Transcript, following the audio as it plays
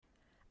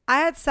I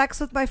had sex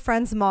with my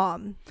friend's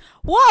mom.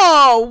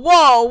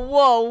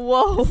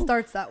 Whoa. It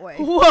starts that way.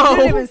 Whoa. You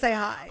didn't even say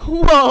hi.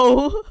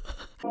 Whoa.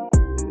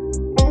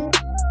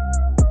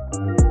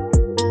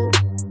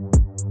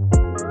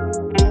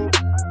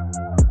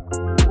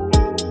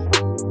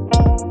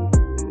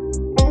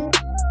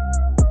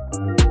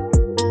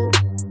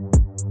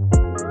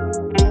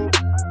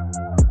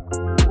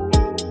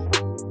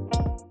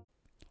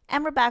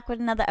 And we're back with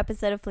another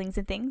episode of Flings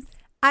and Things.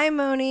 I'm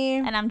Moni.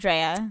 And I'm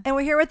Drea. And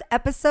we're here with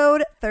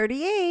episode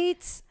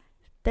 38.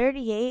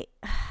 38.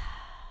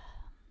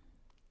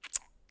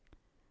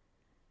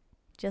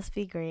 Just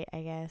be great,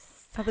 I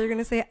guess. I thought you were going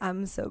to say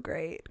I'm so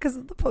great because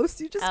of the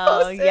post you just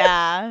Oh, posted.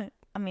 yeah.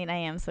 I mean, I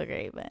am so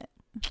great, but,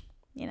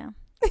 you know.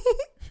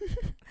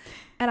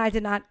 And I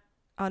did not.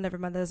 Oh, never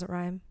mind. That doesn't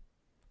rhyme.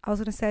 I was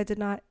going to say I did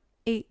not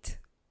eat.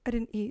 I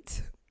didn't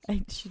eat.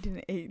 She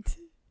didn't eat.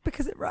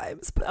 Because it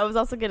rhymes. But I was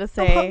also going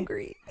to I'm say.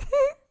 hungry.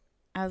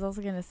 I was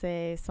also going to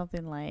say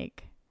something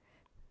like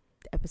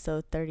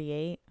episode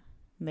 38.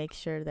 Make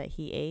sure that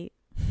he ate.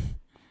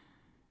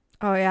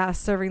 Oh, yeah.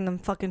 Serving them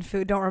fucking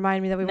food. Don't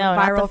remind me that we No,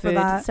 went not viral the for food.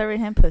 that. Serving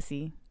him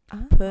pussy.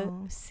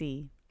 Oh.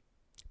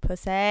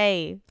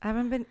 Pussy. I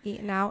haven't been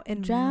eating out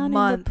in Drown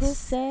months. in the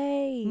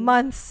pussy.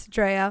 Months,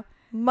 Drea.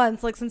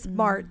 Months, like since Mm.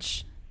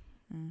 March.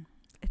 Mm.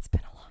 It's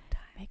been a long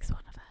time. Makes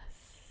one of us.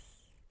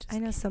 Just I know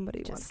kidding. somebody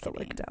Just wants to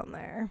lick kidding. down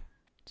there.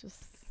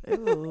 Just,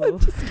 ooh.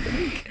 Just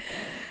kidding.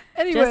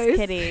 Anyways. Just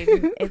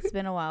kidding. It's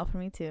been a while for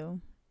me too.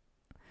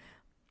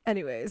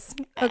 Anyways.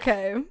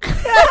 Okay.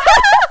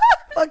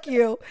 Fuck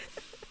you.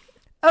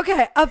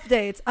 Okay.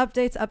 Updates.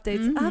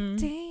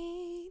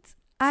 Mhm.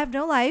 I have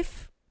no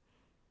life.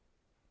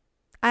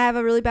 I have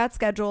a really bad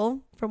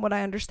schedule from what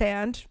I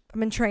understand.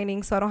 I'm in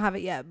training, so I don't have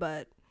it yet,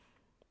 but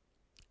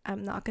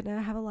I'm not going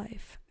to have a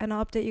life. And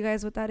I'll update you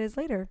guys what that is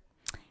later.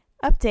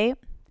 Update.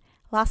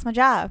 Lost my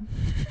job.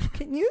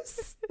 Can you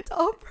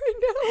stop right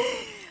now?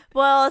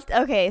 Well,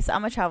 okay, so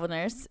I'm a travel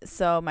nurse,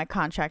 so my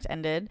contract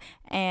ended,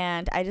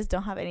 and I just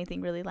don't have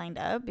anything really lined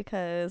up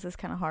because it's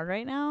kind of hard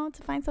right now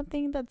to find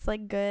something that's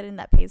like good and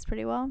that pays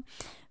pretty well.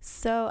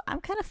 So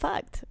I'm kind of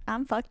fucked.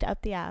 I'm fucked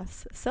up the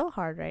ass so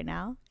hard right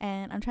now,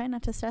 and I'm trying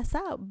not to stress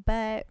out.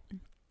 But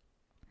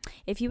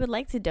if you would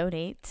like to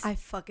donate, I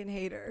fucking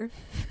hate her.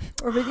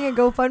 We're making a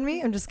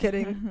GoFundMe? I'm just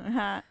kidding.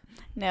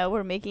 No,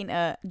 we're making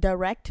a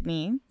direct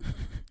me.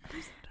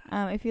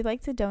 If you'd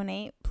like to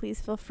donate,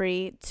 please feel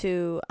free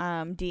to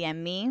DM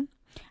me.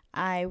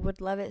 I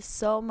would love it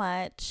so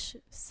much.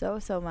 So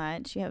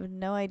much. You have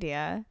no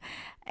idea.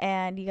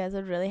 And you guys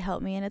would really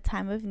help me in a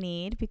time of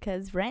need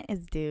because rent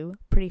is due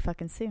pretty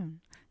fucking soon.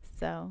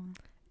 So.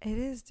 It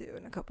is due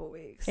in a couple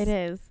weeks. It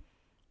is.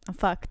 I'm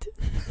fucked.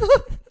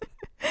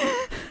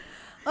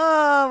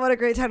 Oh, what a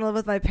great time to live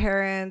with my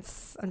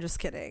parents. I'm just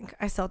kidding.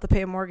 I still have to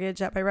pay a mortgage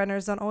that my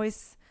renters don't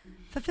always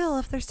fulfill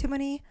if there's too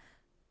many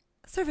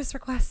service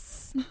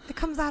requests. It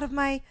comes out of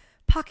my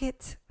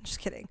pocket. I'm just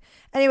kidding.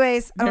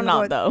 Anyways, I You're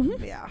don't not, know.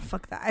 though. Yeah,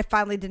 fuck that. I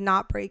finally did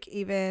not break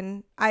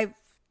even. I've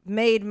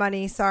made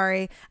money.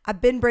 Sorry.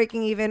 I've been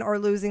breaking even or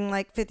losing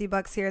like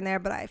 $50 here and there,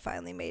 but I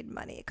finally made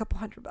money. A couple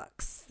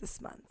 $100 this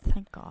month.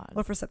 Thank God.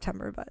 Well, for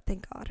September, but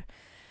thank God.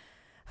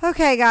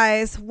 Okay,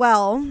 guys.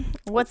 Well,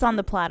 What's on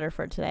the platter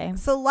for today?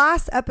 so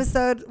last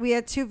episode, we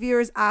had 2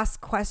 viewers ask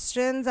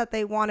questions that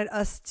they wanted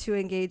us to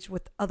engage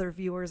with other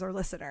viewers or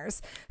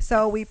listeners.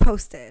 So we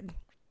posted.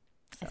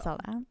 I saw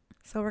that.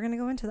 So we're going to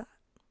go into that.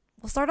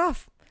 We'll start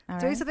off All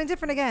doing right. something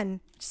different again.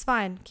 Just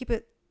fine. Keep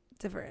it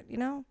different, you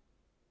know?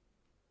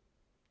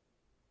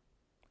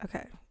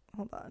 Okay,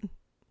 hold on.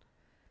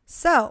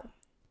 So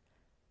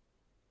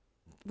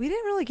we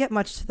didn't really get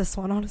much to this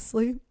one,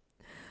 honestly.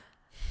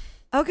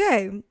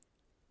 Okay.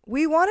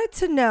 We wanted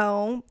to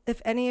know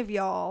if any of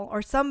y'all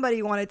or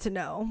somebody wanted to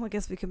know, I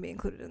guess we can be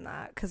included in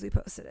that because we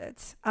posted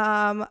it,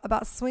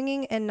 about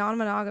swinging and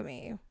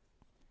non-monogamy.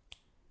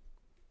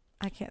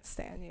 I can't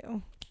stand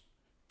you.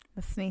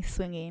 That's me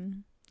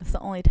swinging. That's the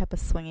only type of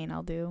swinging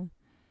I'll do.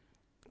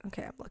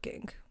 Okay, I'm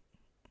looking.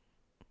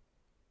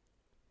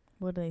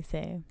 What do they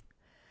say?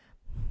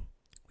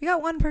 We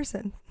got one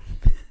person.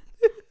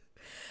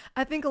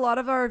 I think a lot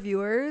of our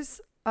viewers,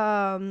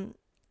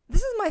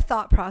 this is my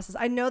thought process.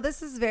 I know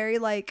this is very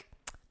like,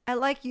 I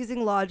like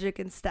using logic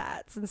and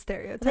stats and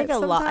stereotypes. I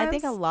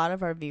think a lot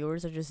of our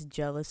viewers are just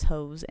jealous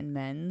hoes and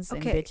men's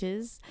and Okay.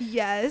 bitches.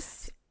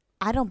 Yes.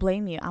 I don't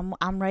blame you.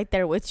 I'm right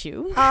there with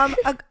you.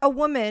 A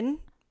woman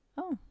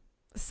Oh,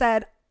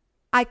 said,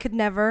 I could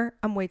never.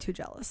 I'm way too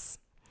jealous.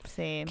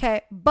 same.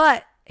 Okay,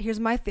 but here's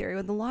my theory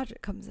when the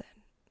logic comes in.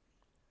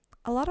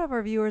 A lot of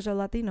our viewers are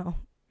Latino.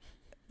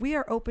 We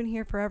are open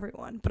here for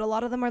everyone, but a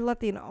lot of them are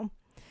Latino.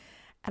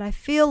 And I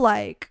feel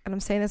like, and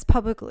I'm saying this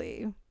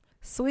publicly,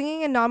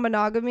 swinging and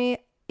non-monogamy,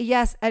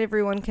 yes,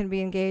 everyone can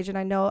be engaged. And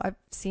I know I've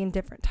seen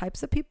different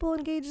types of people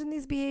engaged in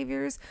these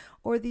behaviors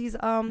or these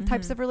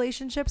types of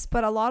relationships.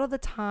 But a lot of the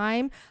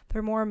time,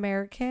 they're more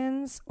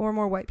Americans or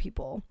more white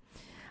people.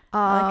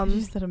 I like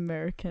you said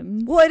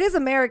Americans. Well, it is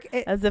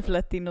American. As if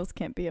Latinos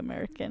can't be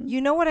American. You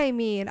know what I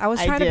mean? I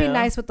was trying to be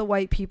nice with the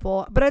white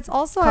people, but it's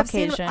also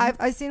Caucasian.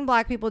 I've seen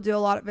black people do a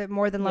lot of it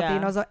more than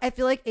Latinos. Yeah. I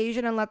feel like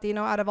Asian and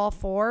Latino out of all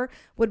four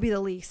would be the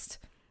least,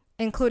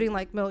 including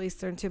like Middle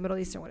Eastern too. Middle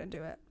Eastern wouldn't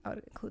do it. I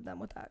would include them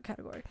with that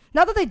category.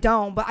 Not that they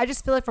don't, but I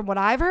just feel like from what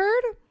I've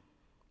heard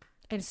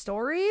in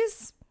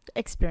stories,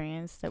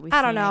 experience that we.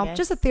 I don't know.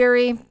 Just a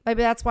theory.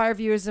 Maybe that's why our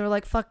viewers are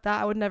like, "Fuck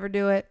that! I would never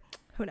do it."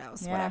 Who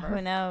knows? Yeah, whatever.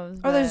 who knows?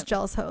 Or there's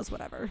jealous hoes.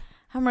 Whatever.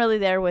 I'm really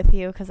there with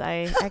you because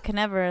I can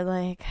never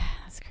like.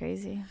 That's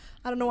crazy.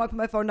 I don't know why I put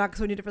my phone down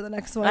because we need it for the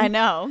next one. I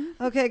know.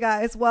 Okay,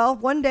 guys. Well,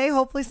 one day,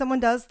 hopefully someone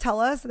does tell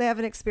us they have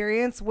an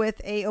experience with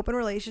a open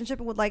relationship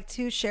and would like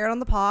to share it on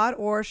the pod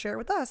or share it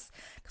with us.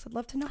 Because I'd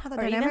love to know how the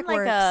or dynamic even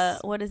like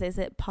works. what is it? Is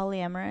it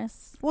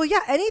polyamorous? Well, yeah,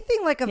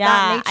 anything like of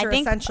that nature,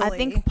 essentially. I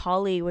think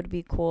poly would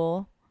be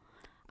cool.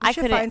 We I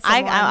should couldn't. find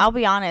someone. I'll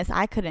be honest.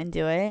 I couldn't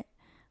do it.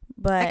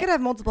 But I could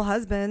have multiple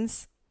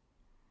husbands.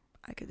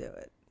 I could do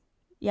it.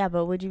 yeah,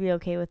 but would you be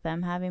okay with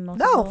them having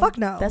multiple? No, fuck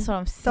no. That's what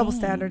I'm saying. Double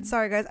standards.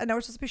 Sorry, guys. I know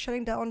we're supposed to be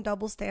shutting down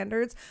double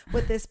standards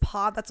with this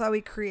pod. That's why we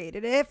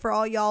created it. For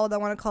all y'all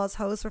that want to call us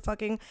hosts for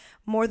fucking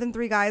more than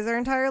 3 guys their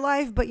entire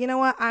life. But you know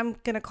what? I'm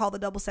going to call the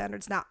double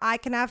standards now. I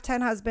can have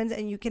 10 husbands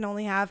and you can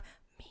only have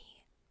me.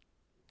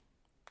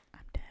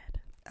 I'm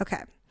dead.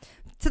 Okay.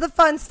 To the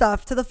fun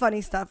stuff, to the funny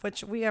stuff,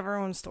 which we have our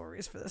own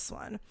stories for this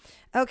one.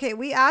 Okay,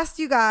 we asked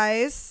you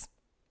guys.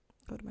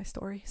 Go to my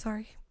story.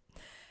 Sorry.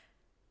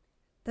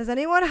 Does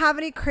anyone have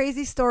any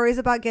crazy stories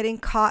about getting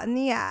caught in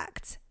the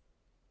act?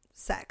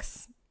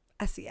 Sex.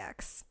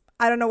 SEX.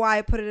 I don't know why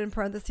I put it in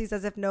parentheses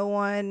as if no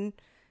one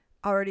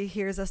already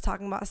hears us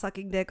talking about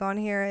sucking dick on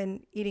here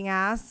and eating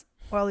ass.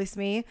 Or at least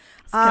me.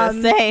 I was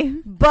gonna say.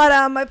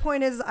 But my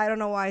point is, I don't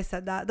know why I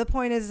said that. The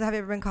point is, have you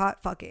ever been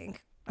caught fucking?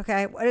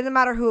 Okay? It didn't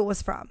matter who it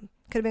was from.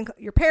 Could have been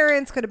your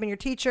parents. Could have been your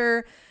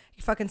teacher.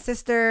 Your fucking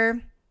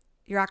sister.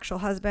 Your actual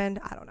husband.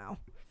 I don't know.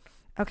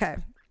 Okay.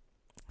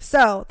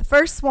 So, the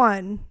first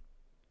one.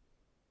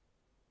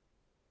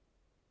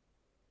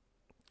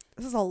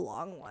 This is a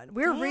long one.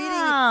 We're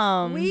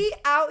reading. We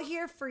out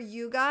here for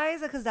you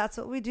guys because that's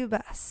what we do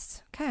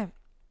best. Okay.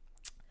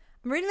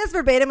 I'm reading this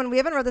verbatim and we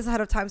haven't read this ahead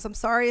of time, so I'm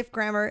sorry if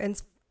grammar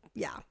and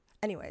yeah.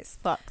 Anyways.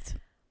 Fucked.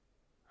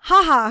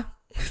 Haha.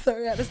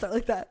 Sorry, I had to start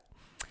like that.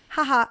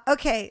 Haha.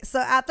 Okay. So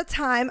at the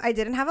time, I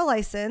didn't have a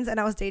license and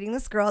I was dating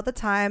this girl at the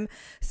time.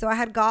 So I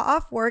had got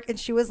off work and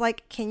she was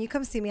like, "Can you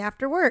come see me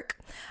after work?"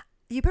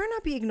 You better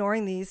not be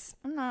ignoring these.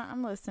 I'm not.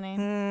 I'm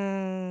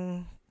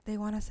listening. They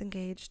want us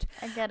engaged.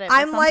 I get it.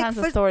 I'm sometimes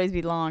like, the stories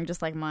be long,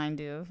 just like mine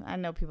do. I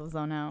know people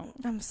zone out.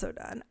 I'm so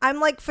done. I'm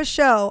like, for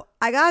show,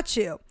 I got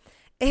you.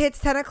 It hits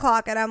 10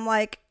 o'clock and I'm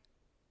like,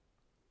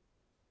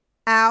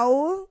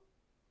 ow.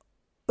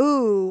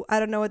 Ooh, I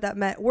don't know what that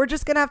meant. We're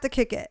just going to have to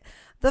kick it.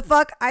 The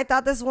fuck? I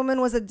thought this woman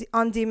was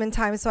on demon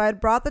time, so I had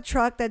brought the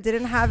truck that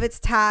didn't have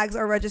its tags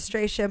or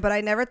registration, but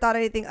I never thought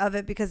anything of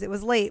it because it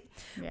was late.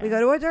 Yeah. We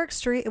go to a dark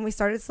street and we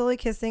started slowly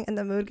kissing and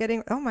the mood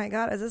getting, oh my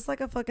God, is this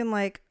like a fucking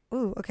like,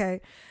 ooh, okay.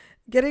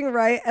 Getting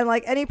right. And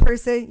like any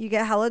person, you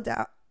get hella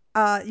down.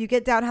 You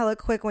get down hella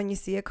quick when you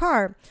see a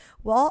car.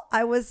 Well,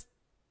 I was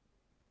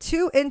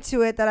too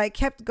into it that I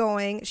kept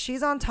going.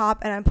 She's on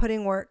top and I'm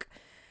putting work.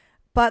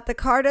 But the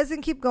car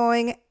doesn't keep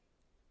going.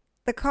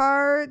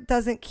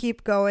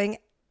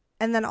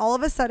 And then all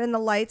of a sudden the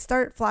lights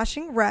start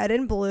flashing red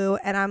and blue.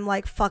 And I'm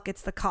like, fuck,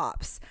 it's the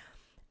cops.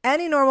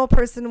 Any normal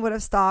person would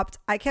have stopped.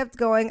 I kept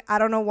going. I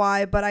don't know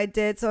why, but I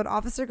did. So an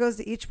officer goes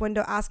to each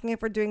window asking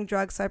if we're doing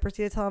drugs. So I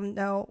proceed to tell him,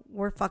 no,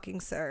 we're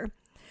fucking, sir.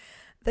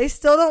 They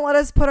still don't let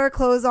us put our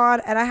clothes on.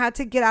 And I had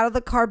to get out of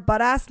the car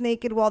butt ass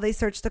naked while they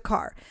searched the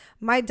car.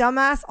 My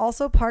dumbass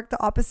also parked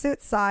the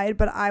opposite side,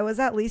 but I was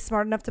at least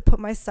smart enough to put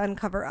my sun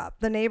cover up.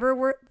 The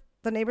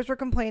neighbors were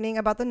complaining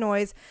about the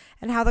noise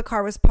and how the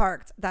car was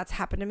parked. That's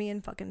happened to me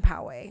in fucking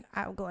Poway.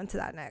 I'll go into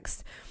that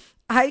next.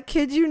 I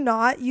kid you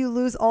not, you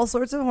lose all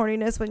sorts of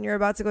horniness when you're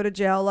about to go to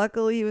jail.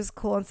 Luckily, he was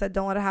cool and said,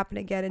 don't let it happen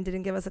again and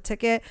didn't give us a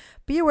ticket.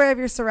 Be aware of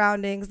your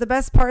surroundings. The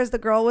best part is the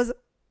girl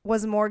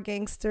was more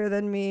gangster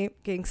than me.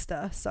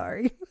 Gangsta,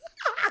 sorry.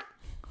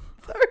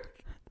 Sorry.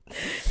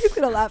 He's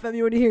going to laugh at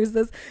me when he hears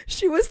this.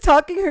 She was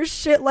talking her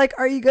shit like,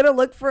 are you going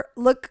to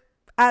look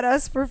at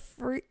us for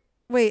free?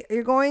 Wait,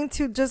 you're going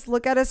to just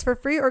look at us for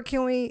free or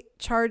can we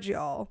charge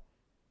y'all?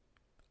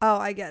 Oh,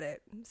 I get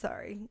it.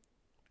 Sorry.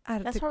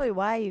 That's probably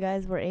why you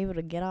guys were able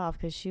to get off,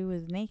 because she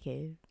was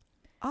naked.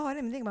 Oh, I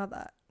didn't even think about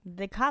that.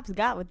 The cops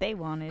got what they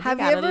wanted. Have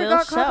you ever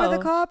got caught by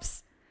the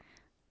cops?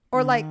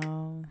 Or like,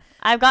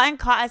 I've gotten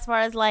caught as far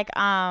as like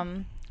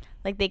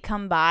they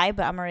come by,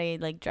 but I'm already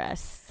like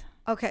dressed.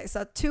 Okay,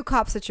 so 2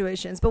 cop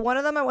situations, but one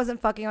of them I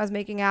wasn't fucking, I was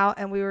making out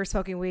and we were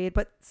smoking weed,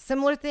 but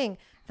similar thing.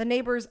 The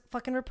neighbors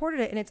fucking reported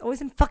it and it's always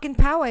in fucking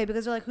Poway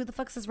because they're like, who the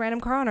fuck's this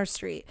random car on our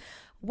street?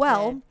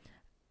 Well,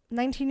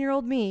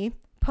 19-year-old me,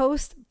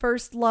 post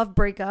first love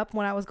breakup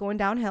when I was going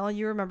downhill,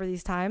 you remember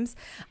these times,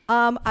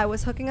 I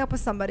was hooking up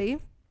with somebody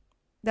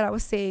that I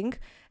was seeing.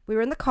 We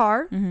were in the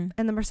car in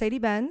the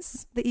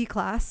Mercedes-Benz, the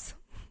E-Class.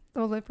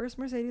 That was my first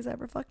Mercedes I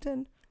ever fucked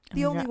in.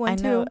 The only one, I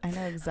know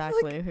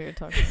exactly who you're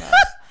talking about.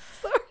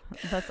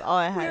 Sorry. That's all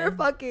I had. We were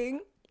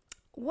fucking.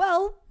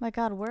 Well. My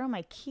God, where are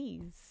my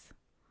keys?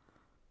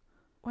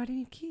 Why do you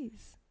need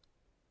keys?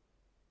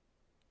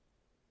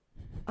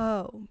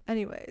 Oh,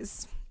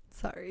 anyways.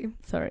 Sorry,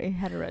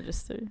 had to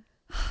register.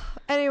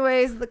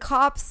 Anyways, the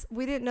cops,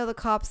 we didn't know the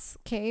cops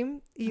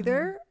came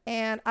either.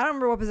 And I don't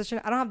remember what position.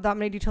 I don't have that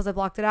many details. I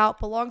blocked it out.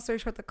 But long story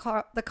short, the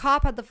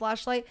cop had the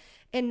flashlight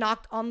and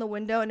knocked on the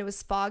window and it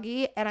was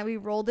foggy. And we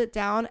rolled it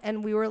down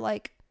and we were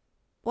like,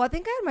 well, I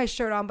think I had my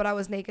shirt on, but I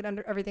was naked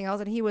under everything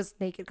else. And he was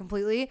naked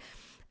completely.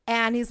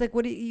 And he's like,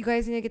 what do you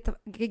guys need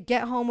to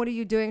get home? What are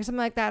you doing? Or something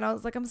like that. And I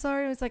was like, I'm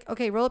sorry. And he's like,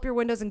 okay, roll up your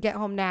windows and get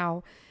home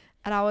now.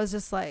 And I was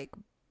just like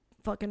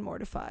fucking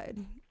mortified.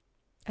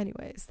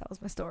 Anyways, that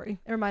was my story.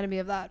 It reminded me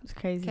of that. It's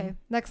crazy. Okay,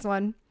 next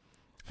one.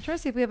 I'm trying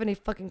to see if we have any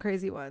fucking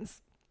crazy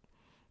ones.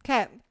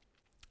 Okay.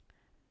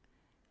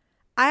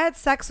 I had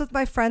sex with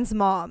my friend's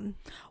mom.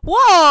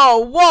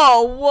 Whoa.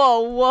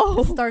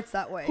 It starts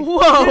that way.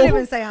 Whoa. You didn't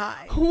even say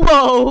hi.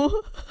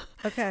 Whoa.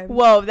 Okay.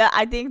 Whoa,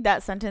 I think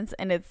that sentence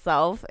in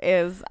itself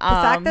is the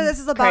fact that this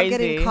is about crazy.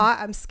 getting caught,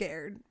 I'm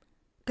scared.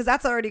 Because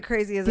that's already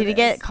crazy as it is. Did he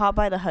get caught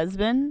by the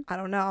husband? I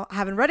don't know. I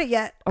haven't read it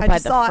yet. Or I by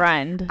just the saw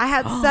friend? I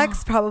had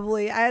sex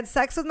probably. I had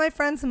sex with my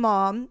friend's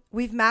mom.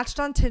 We've matched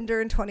on Tinder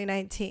in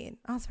 2019.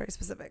 Oh, that's very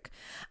specific.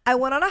 I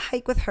went on a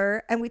hike with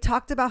her and we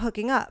talked about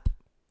hooking up.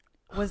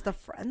 Was the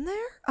friend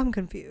there? I'm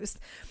confused.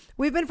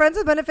 We've been friends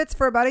with benefits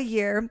for about a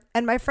year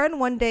and my friend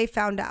one day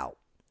found out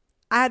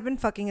I had been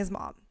fucking his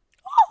mom.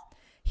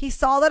 He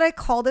saw that I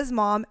called his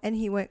mom and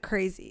he went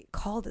crazy.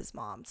 Called his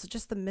mom. So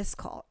just the missed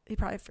call. He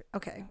probably,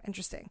 okay,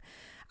 interesting.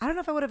 I don't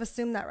know if I would have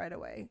assumed that right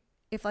away.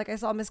 If like I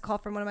saw a missed call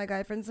from one of my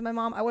guy friends and my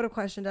mom, I would have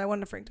questioned it. I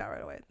wouldn't have freaked out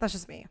right away. That's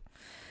just me.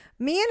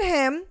 Me and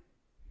him,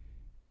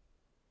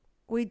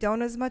 we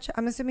don't as much.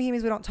 I'm assuming he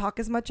means we don't talk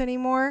as much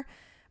anymore.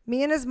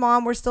 Me and his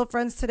mom, we're still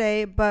friends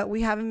today, but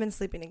we haven't been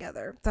sleeping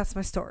together. That's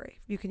my story.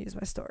 You can use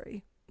my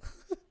story.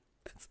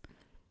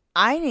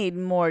 I need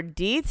more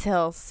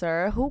details,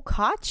 sir. Who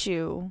caught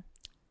you?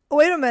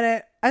 Wait a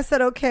minute. I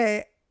said,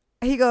 okay.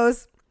 He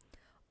goes,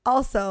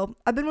 also,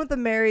 I've been with a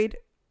married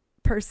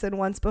person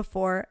once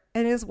before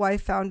and his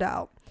wife found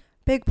out.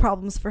 Big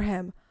problems for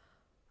him.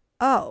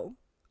 Oh,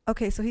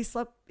 okay. So he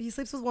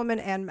sleeps with women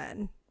and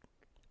men.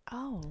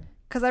 Oh,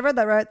 because I read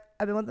that right.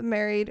 I've been with a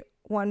married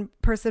one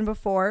person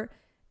before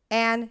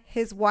and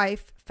his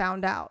wife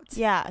found out.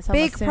 Yeah. So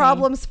big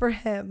problems for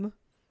him.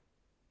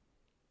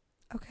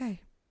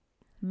 Okay.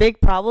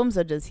 Big problems,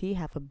 or does he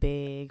have a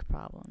big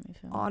problem? You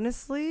feel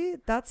honestly,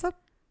 that's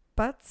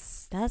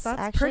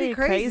actually pretty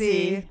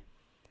crazy.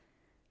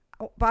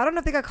 But I don't know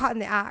if they got caught in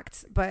the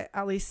act, but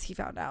at least he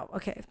found out.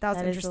 Okay, that was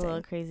interesting. That is a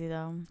little crazy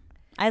though.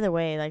 Either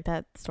way, like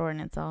that story in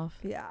itself.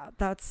 Yeah,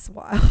 that's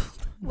wild.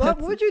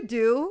 What would you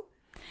do?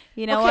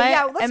 You know what?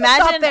 Yeah, let's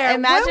stop there.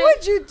 What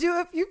would you do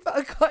if you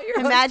caught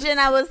your husband?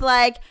 I was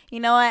like, you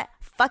know what?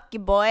 Fuck you,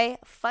 boy.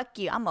 Fuck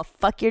you. I'm gonna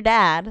fuck your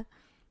dad.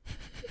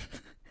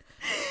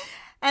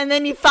 And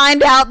then you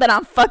find out that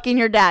I'm fucking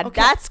your dad.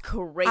 Okay. That's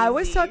crazy. I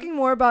was talking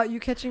more about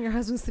you catching your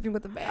husband sleeping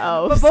with a man.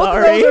 Oh, but both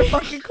of those are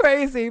fucking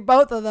crazy.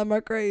 Both of them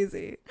are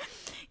crazy.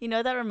 You know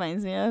what that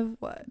reminds me of?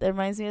 What? That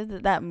reminds me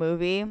of that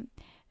movie.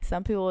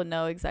 Some people will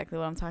know exactly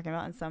what I'm talking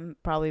about and some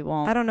probably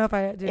won't. I don't know if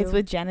I do. It's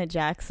with Janet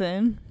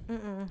Jackson.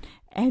 Mm-mm.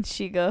 And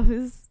she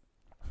goes,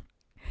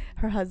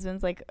 her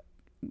husband's like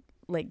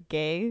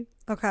gay.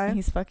 Okay. And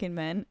he's fucking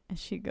men. And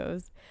she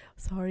goes,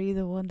 so are you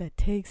the one that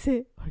takes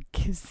it or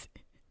gives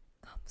it?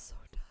 I'm so done.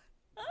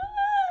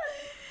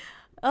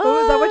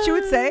 Oh, is that what you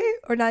would say?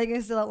 Or now you're going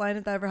to steal that line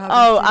if that ever happens?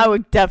 Oh, I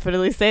would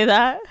definitely say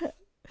that.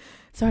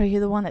 So are you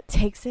the one that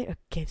takes it or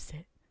gives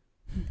it?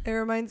 It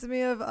reminds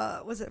me of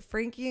was it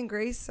Frankie and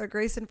Grace or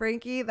Grace and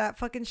Frankie? That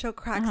fucking show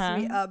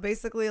cracks me up.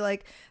 Basically,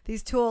 like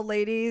these two old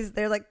ladies,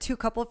 they're like two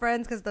couple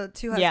friends because the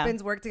two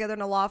husbands work together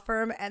in a law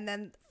firm, and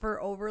then for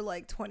over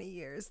like 20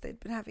 years they'd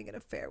been having an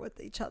affair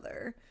with each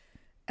other,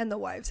 and the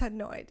wives had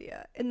no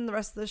idea. And the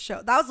rest of the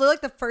show, that was literally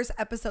like the first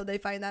episode they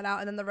find that out,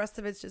 and then the rest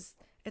of it's just,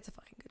 it's a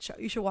fucking good show.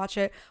 You should watch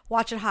it.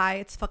 Watch it high.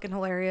 It's fucking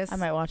hilarious. I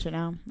might watch it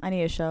now. I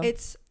need a show.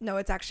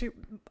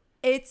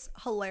 It's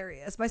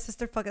hilarious. My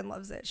sister fucking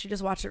loves it. She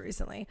just watched it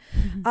recently.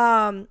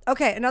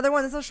 Okay, another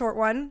one. This is a short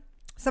one.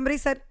 Somebody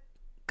said,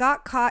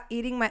 got caught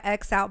eating my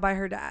ex out by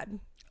her dad.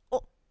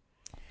 Oh.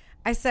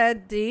 I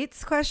said,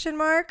 dates, question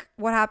mark.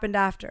 What happened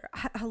after?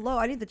 Hello,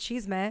 I need the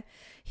cheese, man.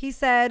 He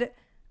said,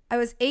 I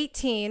was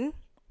 18.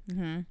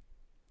 Mm-hmm.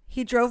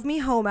 He drove me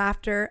home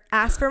after,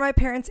 asked for my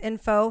parents'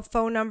 info,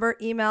 phone number,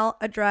 email,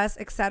 address,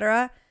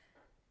 etc.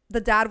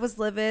 The dad was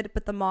livid,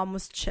 but the mom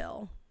was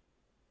chill.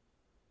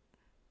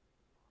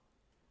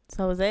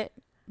 So was it?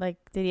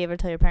 Like, did he ever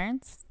tell your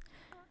parents?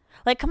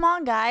 Like, come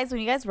on, guys. When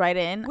you guys write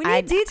in, we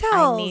need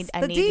details.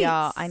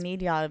 I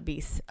need y'all to be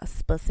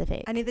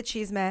specific. I need the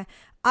cheese, man.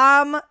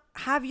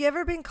 Have you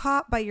ever been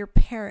caught by your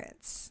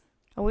parents?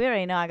 Oh, we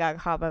already know I got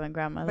caught by my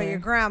grandmother. By your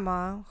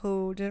grandma,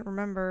 who didn't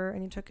remember,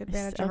 and you took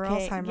advantage of her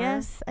Alzheimer's.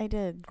 Yes, I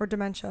did. Or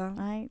dementia.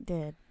 I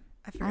did.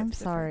 I'm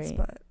sorry,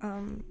 but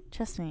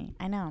trust me,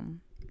 I know.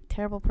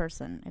 terrible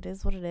person. It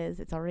is what it is.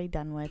 It's already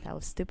done with. I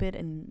was stupid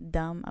and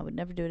dumb. I would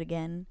never do it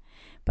again.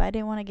 But I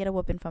didn't want to get a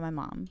whooping from my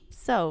mom.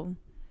 So,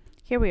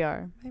 here we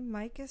are. My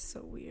mic is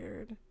so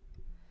weird.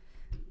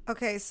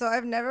 Okay, so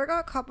I've never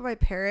got caught by my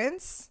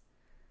parents.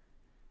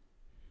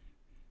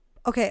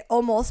 Okay,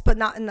 almost, but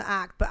not in the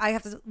act. But I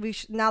have to.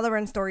 Now that we're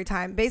in story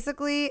time.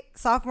 Basically,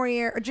 sophomore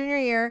year or junior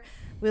year,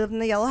 we lived in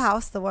the yellow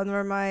house, the one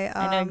where my.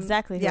 I know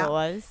exactly who it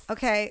was.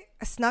 Okay,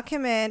 I snuck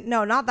him in.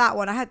 No, not that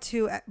one. I had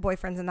 2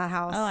 boyfriends in that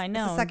house. Oh, I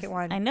know. It's the second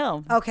one. I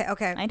know. Okay.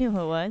 I knew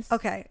who it was.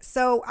 Okay,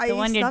 so the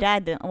one your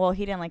dad didn't. Well,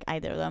 he didn't like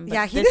either of them. But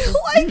yeah, he didn't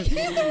like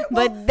either.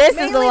 But this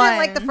is the one. Didn't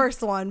like the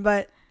first one,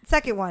 but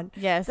second one.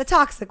 Yes. The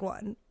toxic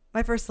one.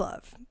 My first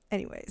love.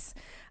 Anyways,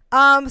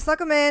 snuck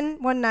him in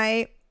one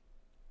night,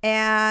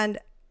 and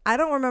I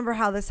don't remember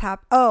how this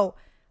happened. Oh,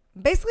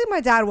 basically my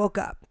dad woke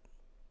up.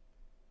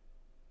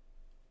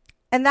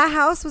 And that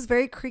house was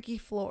very creaky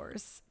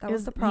floors. That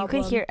was the problem.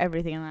 You could hear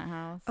everything in that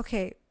house.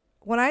 Okay.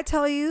 When I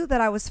tell you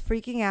that I was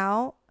freaking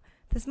out,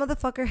 this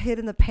motherfucker hid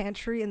in the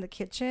pantry in the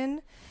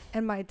kitchen.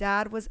 And my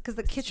dad was, because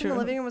the kitchen and the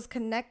living room was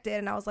connected.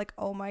 And I was like,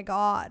 oh my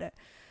God.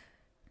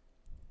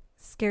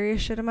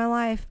 Scariest shit in my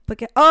life.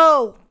 But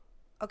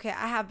okay,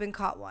 I have been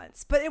caught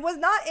once. But it was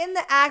not in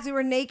the act. We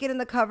were naked in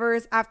the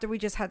covers after we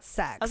just had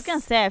sex. I was going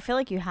to say, I feel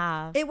like you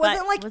have. It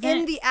wasn't like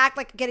in the act,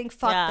 like getting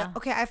fucked up.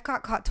 Okay, I've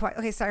got caught twice.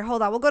 Okay, sorry,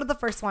 hold on. We'll go to the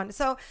first one.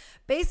 So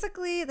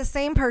basically, the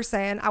same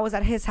person, I was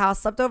at his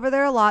house, slept over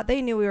there a lot.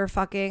 They knew we were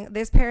fucking.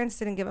 His parents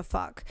didn't give a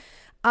fuck.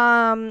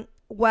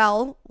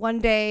 Well, one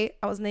day,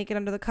 I was naked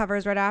under the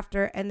covers right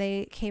after, and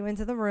they came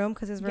into the room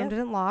because his room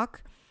didn't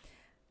lock.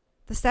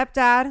 The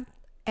stepdad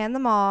and the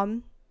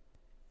mom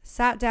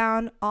sat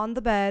down on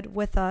the bed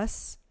with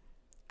us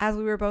as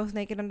we were both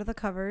naked under the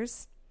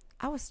covers.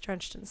 I was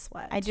drenched in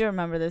sweat. I do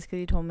remember this because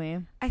you told me.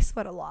 I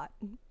sweat a lot.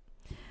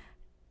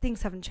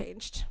 Things haven't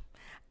changed.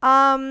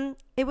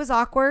 It was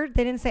awkward.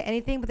 They didn't say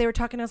anything, but they were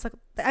talking to us like,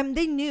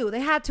 they knew. They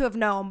had to have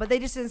known, but they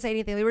just didn't say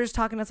anything. They were just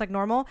talking to us like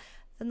normal.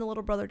 Then the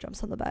little brother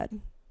jumps on the bed.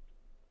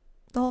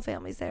 The whole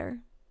family's there.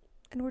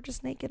 And we're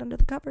just naked under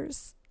the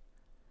covers.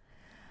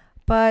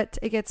 But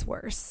it gets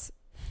worse.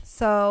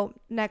 So,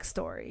 next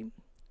story.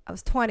 I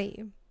was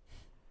 20.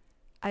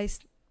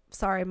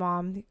 Sorry,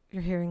 Mom,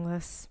 you're hearing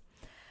this.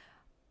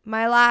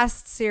 My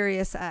last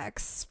serious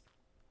ex.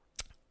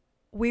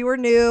 We were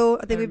new.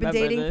 I think we've been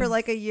dating for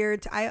like a year.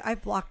 I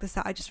blocked this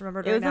out. I just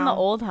remembered right now. It was in the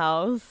old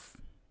house.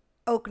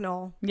 Oak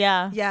Knoll.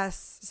 Yeah.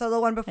 Yes. So the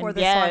one before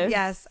this one.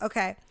 Yes.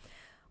 Okay.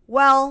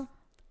 Well.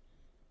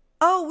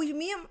 Oh,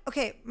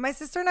 okay. My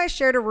sister and I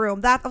shared a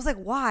room. I was like,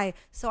 why?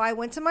 So I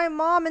went to my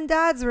mom and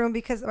dad's room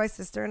because my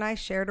sister and I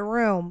shared a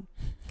room.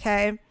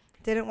 Okay.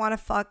 Didn't want to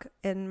fuck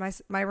in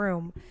my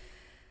room.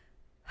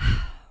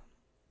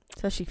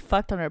 So she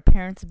fucked on her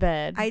parents'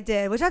 bed. I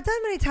did, which I've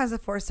done many times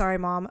before. Sorry,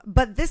 Mom.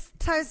 But this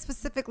time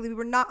specifically, we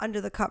were not under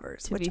the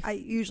covers, which I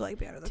usually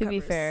be under the covers. To be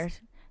fair,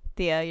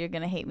 Thea, you're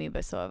going to hate me,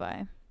 but so have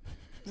I.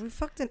 We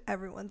fucked in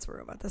everyone's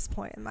room at this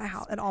point in my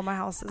house, in all my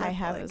houses. I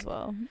have as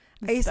well.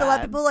 I used to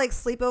let people like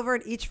sleep over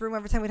in each room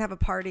every time we'd have a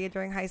party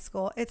during high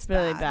school. It's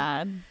really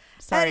bad.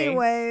 Sorry.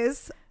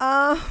 Anyways,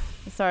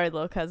 sorry,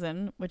 little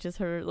cousin, which is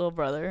her little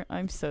brother.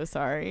 I'm so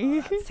sorry.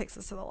 That takes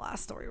us to the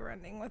last story we're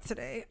ending with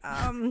today.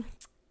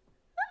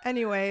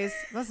 Anyways,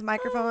 this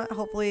microphone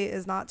hopefully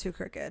is not too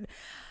crooked.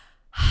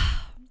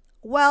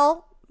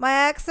 Well,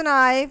 my ex and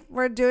I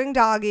were doing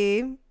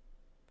doggy.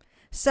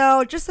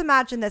 So just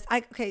imagine this.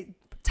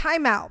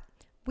 Time out.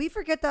 We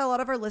forget that a lot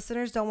of our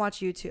listeners don't watch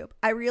YouTube.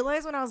 I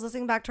realized when I was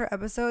listening back to our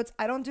episodes,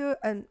 I don't do,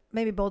 and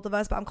maybe both of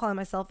us, but I'm calling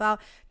myself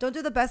out, don't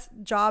do the best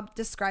job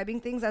describing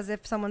things as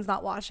if someone's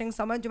not watching.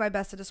 So I'm going to do my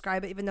best to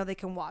describe it even though they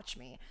can watch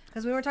me.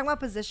 Because when we were talking about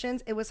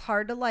positions, it was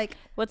hard to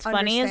What's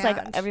funny is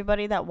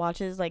everybody that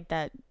watches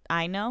that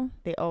I know,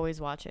 they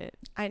always watch it.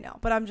 I know,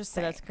 but I'm just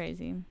saying. So that's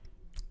crazy.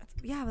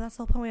 Yeah, but that's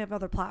the whole point. We have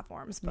other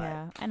platforms. But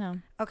yeah, I know.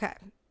 Okay.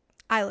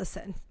 I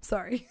listen.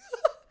 Sorry.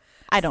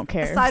 I don't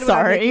care. Aside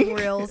Sorry. When I'm making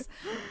reels.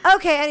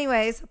 Okay,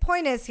 anyways,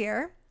 point is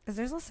here is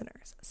there's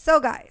listeners. So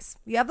guys,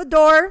 you have the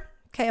door.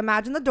 Okay,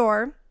 imagine the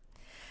door.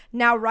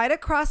 Now right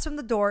across from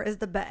the door is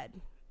the bed.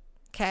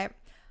 Okay.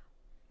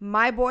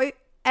 My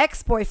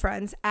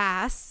ex-boyfriend's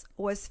ass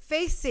was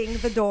facing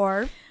the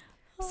door.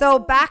 So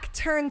back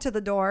turned to the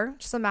door.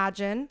 Just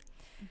imagine.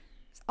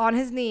 On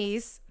his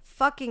knees,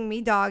 fucking me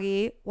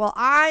doggy. While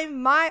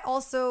my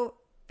also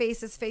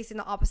face is facing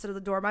the opposite of the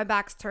door. My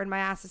back's turned, my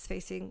ass is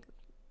facing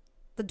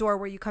the door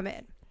where you come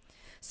in.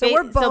 So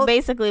we're both. So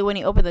basically, when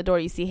you open the door,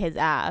 you see his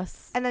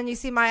ass, and then you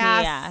see my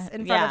ass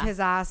in front of his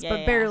ass,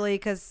 but barely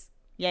because.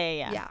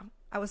 Yeah.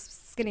 I was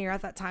skinnier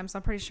at that time, so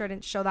I'm pretty sure I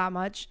didn't show that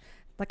much,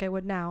 like I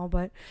would now.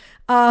 But,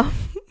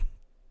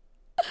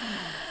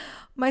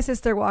 my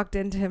sister walked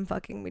into him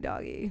fucking me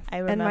doggy, I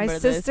remember and my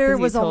sister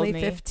was only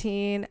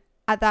 15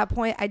 at that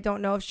point. I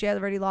don't know if she had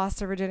already lost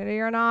her virginity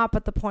or not,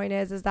 but the point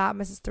is that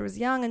my sister was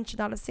young and should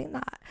not have seen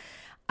that.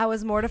 I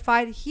was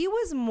mortified. He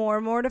was more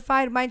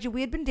mortified. Mind you,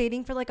 we had been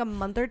dating for like a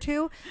month or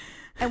two,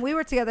 and we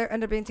were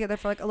ended up being together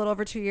for like a little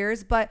over 2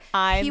 years. But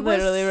I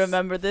literally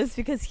remember this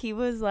because he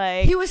was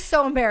like... He was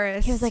so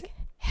embarrassed. He was like,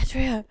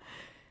 Andrea,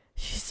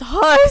 she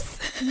saw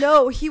us.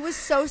 No, he was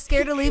so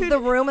scared to leave the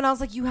room, and I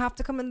was like, you have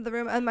to come into the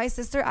room. And my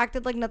sister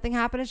acted like nothing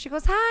happened, and she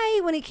goes,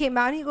 hi. When he came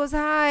out, he goes,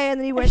 hi. And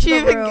then he went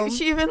to the room.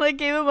 She even like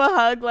gave him a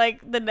hug like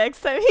the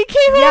next time he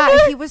came Yeah,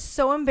 over. he was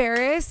so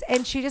embarrassed,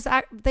 and she just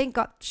thank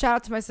God, shout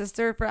out to my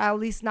sister for at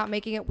least not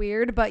making it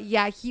weird. But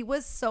yeah, he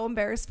was so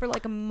embarrassed for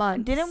like a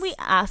month. Didn't we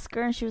ask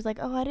her, and she was like,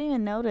 oh, I didn't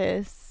even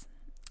notice.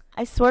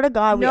 I swear to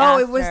God, we asked her. No,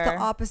 it was the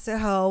opposite,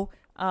 ho.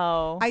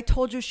 Oh. I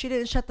told you she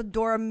didn't shut the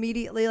door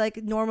immediately like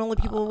normally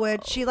people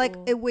would. She like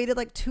it waited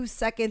like 2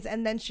 seconds,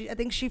 and then I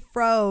think she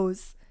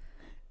froze.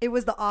 It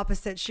was the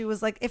opposite. She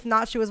was like, if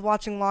not, she was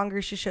watching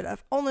longer. She should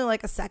have only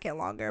like a second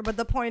longer. But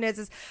the point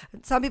is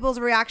some people's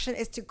reaction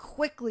is to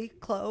quickly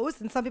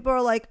close, and some people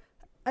are like,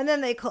 and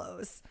then they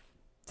close.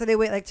 So they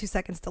wait like 2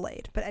 seconds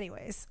delayed. But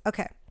anyways,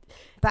 okay,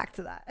 back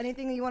to that.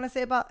 Anything you want to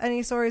say about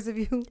any stories of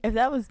you? If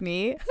that was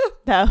me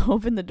that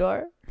opened the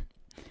door,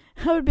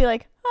 I would be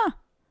like, huh,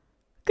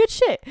 good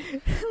shit.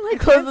 Like,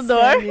 close the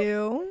door.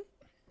 You.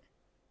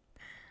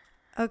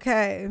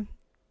 Okay.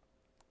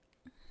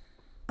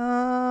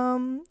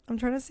 I'm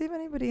trying to see if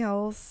anybody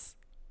else.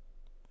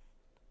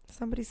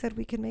 Somebody said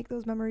we can make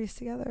those memories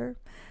together.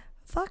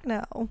 Fuck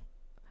no.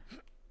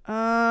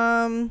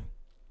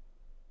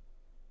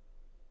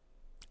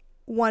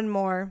 One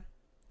more.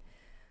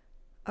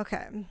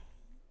 Okay.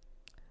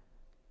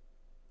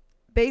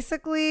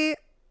 Basically,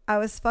 I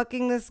was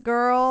fucking this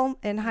girl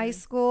in high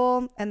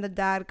school, and the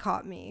dad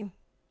caught me.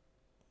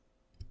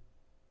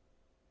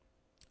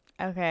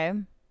 Okay.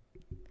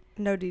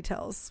 No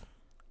details.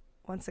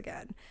 Once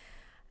again.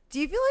 Do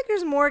you feel like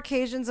there's more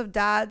occasions of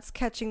dads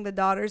catching the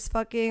daughters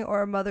fucking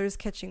or mothers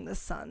catching the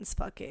sons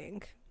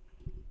fucking?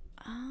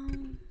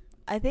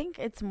 I think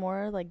it's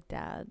more like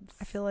dads.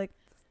 I feel like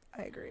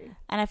I agree.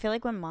 And I feel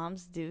like when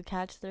moms do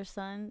catch their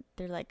son,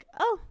 they're like,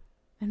 oh,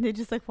 and they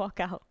just like walk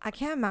out. I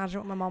can't imagine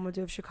what my mom would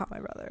do if she caught my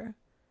brother.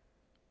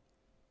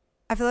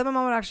 I feel like my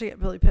mom would actually get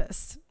really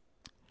pissed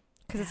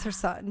because it's her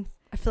son.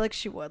 I feel like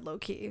she would, low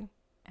key.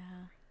 Yeah.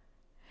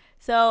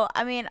 So,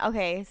 I mean,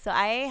 okay, so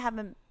I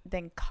haven't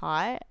been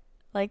caught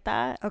like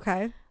that.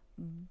 Okay.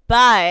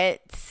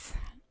 But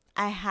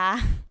I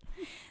have.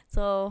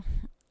 So,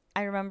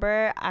 I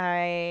remember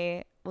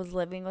I was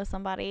living with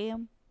somebody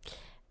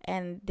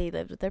and they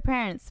lived with their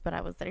parents, but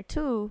I was there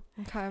too.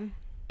 Okay.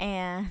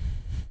 And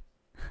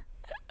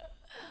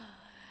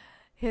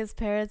his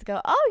parents go,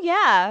 oh,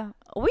 yeah,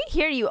 we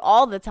hear you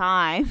all the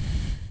time.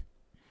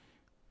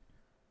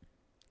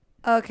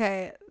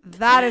 Okay.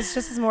 That is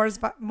just as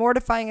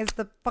mortifying as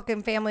the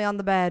fucking family on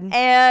the bed.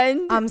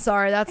 And I'm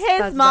sorry. That's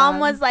his mom bad.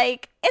 was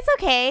like, it's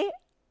okay.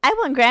 I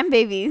want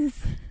grandbabies.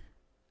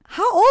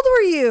 How old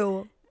were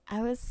you?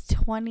 I was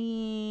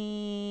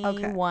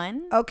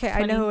 21. Okay,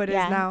 20, I know who it is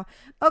now.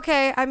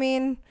 Okay, I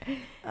mean,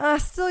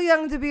 still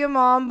young to be a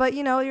mom, but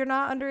you know, you're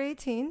not under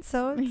 18,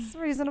 so it's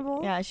reasonable.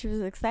 Yeah, she was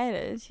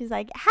excited. She's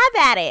like, have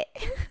at it.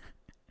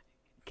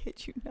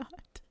 Kid you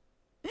not.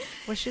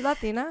 Was she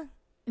Latina?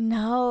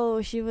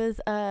 No, she was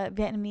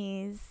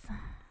Vietnamese.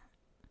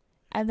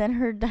 And then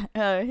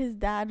his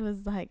dad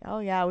was like, "Oh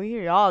yeah, we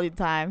hear you all the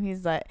time."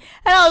 He's like,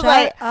 and I was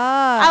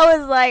I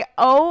was like,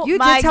 "Oh, you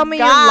my did tell me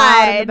God. You're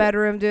loud in the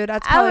bedroom, dude.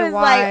 That's probably I was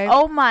why. like,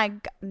 "Oh my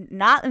God,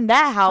 not in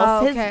that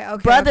house." Okay,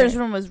 his brother's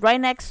room was right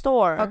next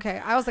door.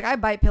 Okay, I was like, I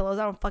bite pillows.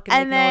 I don't fucking.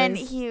 And make then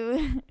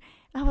noise.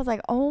 I was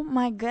like, "Oh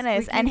my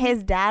goodness!" Squeaky. And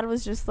his dad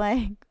was just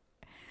like,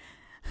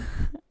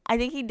 I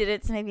think he did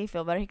it to make me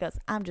feel better. He goes,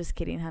 "I'm just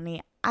kidding,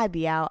 honey. I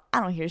be out.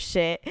 I don't hear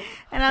shit."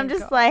 And I'm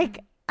just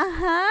like,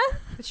 uh-huh.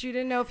 But you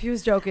didn't know if he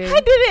was joking. I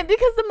didn't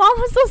because the mom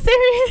was so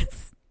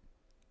serious.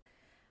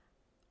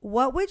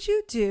 What would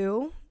you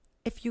do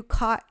if you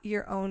caught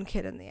your own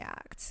kid in the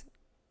act?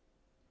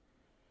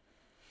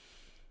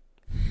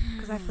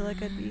 Because I feel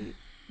like I'd be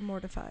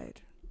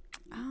mortified.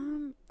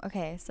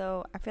 Okay,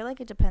 so I feel like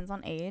it depends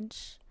on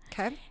age.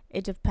 Okay.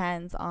 It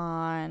depends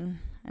on,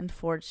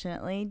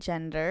 unfortunately,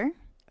 gender.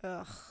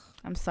 Ugh.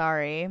 I'm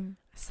sorry.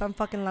 Some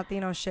fucking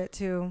Latino shit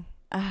too.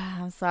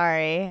 I'm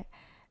sorry.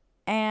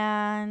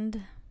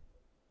 And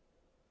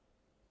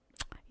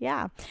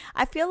yeah,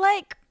 I feel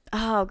like,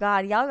 oh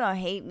God, y'all gonna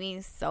hate me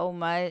so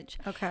much.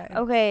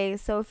 Okay,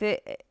 so if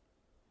it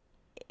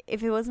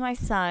was my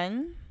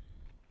son,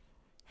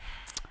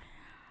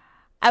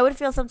 I would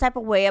feel some type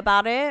of way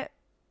about it.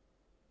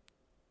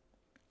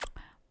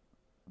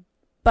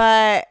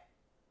 But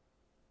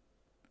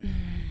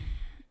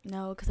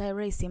no, because I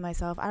already see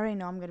myself. I already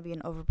know I'm gonna be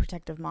an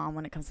overprotective mom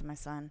when it comes to my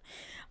son.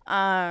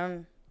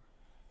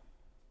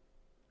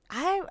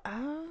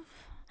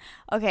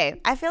 Okay,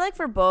 I feel like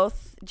for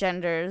both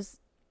genders,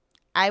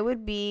 I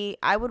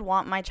would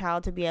want my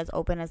child to be as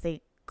open as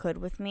they could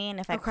with me, and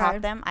if I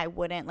caught them, I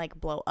wouldn't like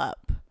blow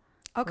up.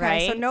 Okay,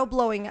 right? So no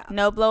blowing up.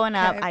 No blowing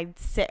up. I'd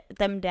sit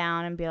them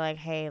down and be like,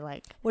 hey,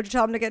 like. Would you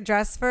tell them to get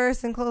dressed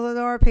first and close the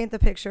door? Paint the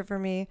picture for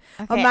me.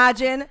 Okay.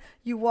 Imagine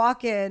you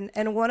walk in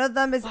and one of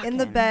them is in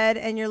the bed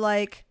and you're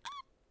like,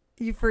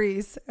 you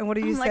freeze. And what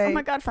do you say? Like, oh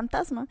my God,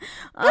 Fantasma.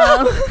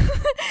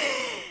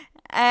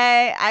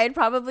 I'd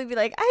probably be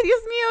like, "Ay,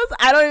 Dios míos."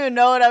 I don't even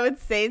know what I would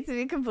say, to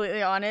be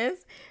completely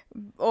honest.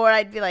 Or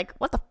I'd be like,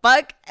 "What the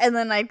fuck?" And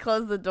then I'd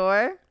close the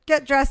door.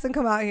 Get dressed and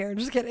come out here.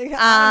 Just kidding.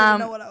 I don't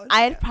even know what I would say.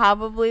 I'd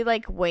probably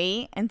like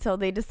wait until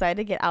they decide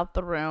to get out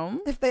the room.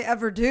 If they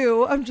ever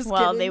do. I'm just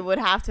Well, kidding. they would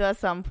have to at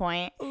some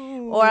point.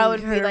 Ooh, Or I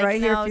would be like,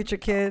 right here, no, future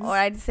kids. or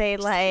I'd say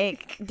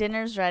like,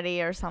 dinner's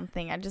ready or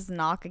something. I'd just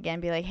knock again,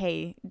 be like,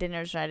 "Hey,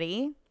 dinner's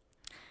ready."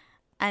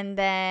 And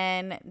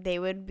then they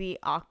would be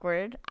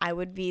awkward. I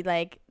would be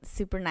like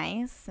super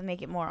nice and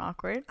make it more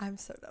awkward. I'm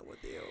so done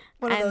with you.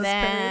 One of those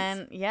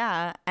parents.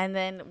 Yeah. And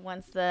then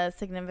once the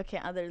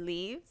significant other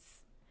leaves,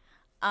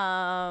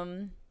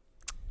 I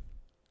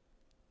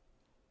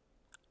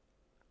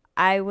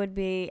would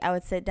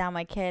sit down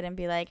my kid and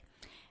be like,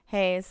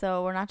 "Hey,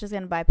 so we're not just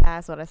going to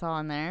bypass what I saw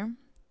in there.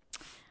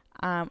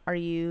 Are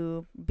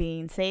you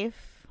being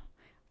safe?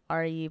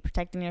 Are you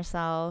protecting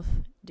yourself?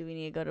 Do we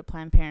need to go to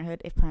Planned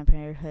Parenthood if Planned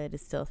Parenthood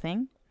is still a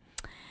thing?"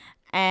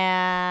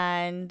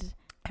 And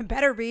it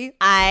better be.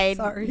 I'd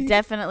Sorry.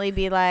 definitely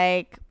be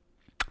like,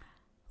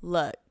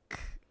 "Look,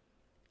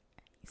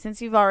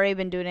 since you've already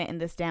been doing it in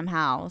this damn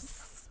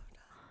house,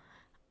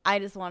 I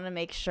just want to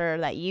make sure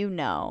that you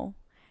know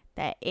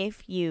that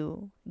if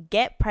you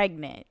get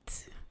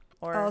pregnant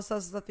or so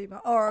it's the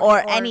female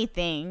or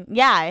anything,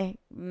 yeah,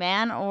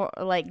 man or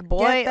like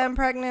boy, get them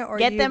pregnant or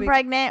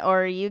pregnant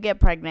or you get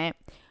pregnant,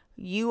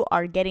 you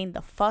are getting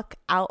the fuck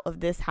out of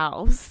this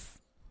house."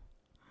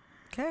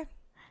 Okay.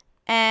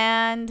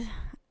 And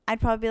I'd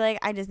probably be like,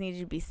 "I just need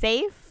you to be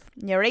safe.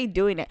 You're already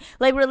doing it.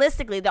 Like,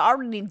 realistically, they're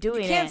already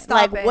doing it. You can't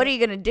stop like, it. What are you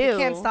going to do?" You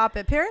can't stop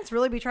it. Parents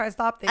really be trying to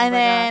stop things and like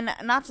then,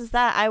 that. not just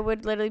that, I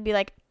would literally be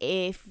like,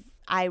 "If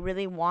I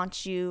really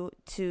want you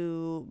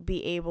to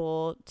be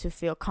able to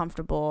feel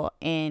comfortable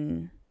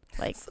in,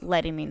 like,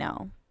 letting me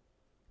know.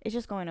 It's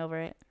just going over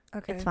it.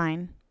 Okay. It's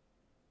fine."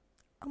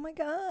 Oh my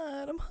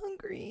God, I'm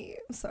hungry.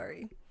 I'm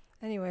sorry.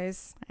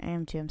 Anyways. I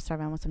am too. I'm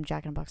starving. I want some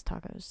Jack in the Box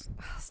tacos.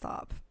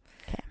 Stop.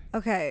 Okay.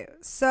 Okay,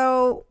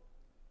 so...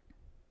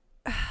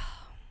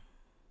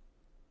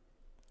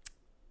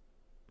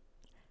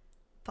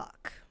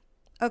 Fuck.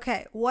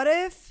 Okay, what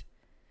if...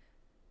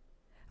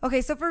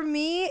 Okay, so for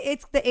me,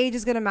 it's the age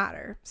is going to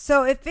matter.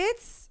 So if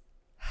it's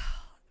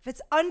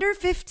under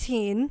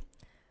 15,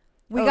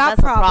 we got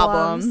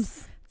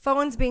problems.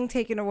 Phones being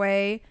taken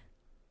away.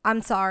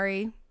 I'm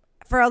sorry.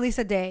 For at least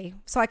a day.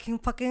 So I can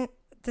fucking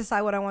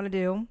decide what I want to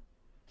do.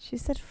 She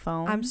said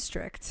phone. I'm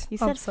strict. You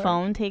said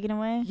phone taken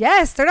away?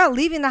 Yes, they're not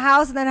leaving the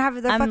house and then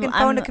having their fucking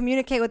phone to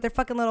communicate with their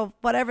fucking little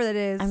whatever that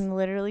is. I'm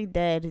literally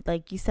dead.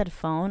 Like, you said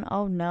phone?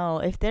 Oh, no.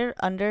 If they're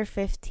under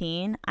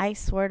 15, I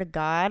swear to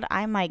God,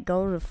 I might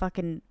go to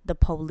fucking the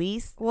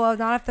police. Well,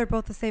 not if they're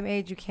both the same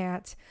age. You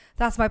can't.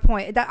 That's my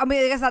point. I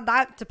guess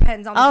that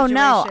depends on the situation.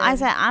 Oh, no. I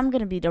said I'm going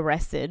to be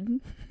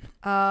arrested.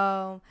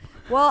 Oh.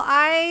 Well,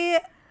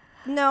 I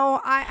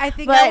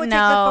think but I would no,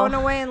 take the phone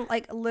away and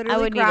like literally I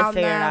would need to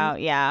figure it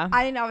out. Yeah.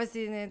 I didn't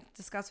obviously need to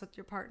discuss with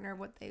your partner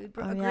what they would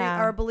agree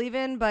or believe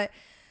in, but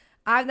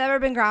I've never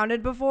been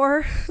grounded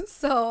before,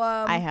 so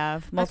I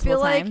have multiple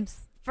times.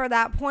 Like for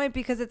that point,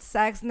 because it's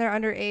sex and they're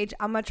underage,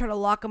 I'm gonna try to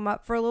lock them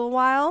up for a little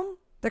while.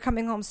 They're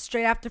coming home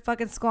straight after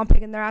fucking school. I'm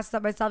picking their asses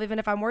up myself, even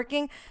if I'm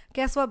working.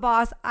 Guess what,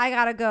 boss? I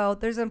gotta go.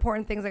 There's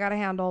important things I gotta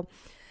handle.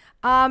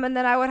 And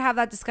then I would have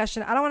that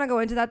discussion. I don't want to go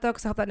into that, though,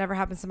 because I hope that never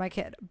happens to my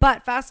kid.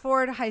 But fast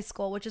forward to high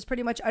school, which is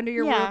pretty much under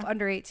your roof,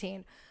 under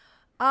 18.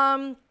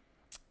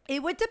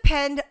 It would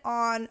depend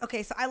on...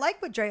 Okay, so I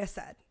like what Drea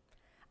said.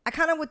 I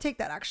kind of would take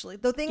that, actually.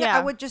 The thing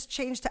I would just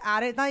change to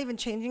add it, not even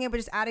changing it, but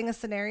just adding a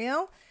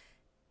scenario.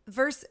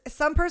 Versus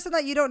some person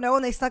that you don't know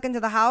and they snuck into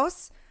the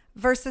house...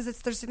 versus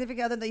it's their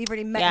significant other that you've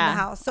already met in the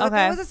house. So if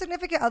it was a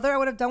significant other, I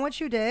would have done what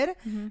you did,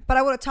 but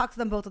I would have talked to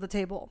them both at the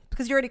table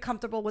because you're already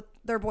comfortable with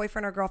their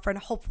boyfriend or girlfriend,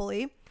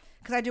 hopefully,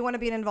 because I do want to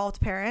be an involved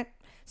parent,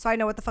 so I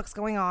know what the fuck's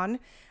going on.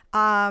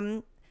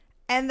 And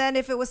then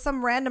if it was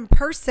some random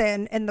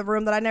person in the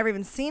room that I never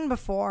even seen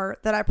before,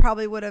 that I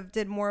probably would have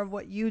did more of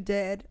what you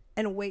did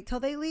and wait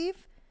till they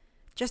leave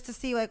just to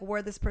see like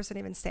where this person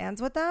even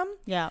stands with them.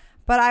 Yeah.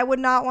 But I would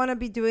not want to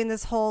be doing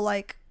this whole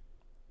like,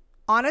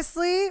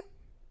 honestly,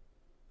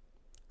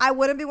 I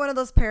wouldn't be one of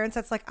those parents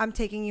that's like, I'm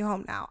taking you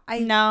home now. I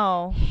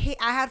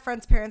had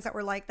friends' parents that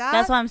were like that.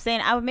 That's what I'm saying.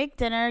 I would make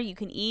dinner. You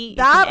can eat.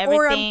 That you can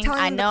or I'm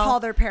telling them to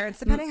call their parents,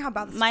 depending how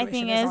bad the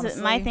situation is.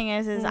 My thing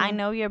is I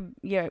know your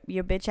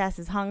bitch ass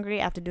is hungry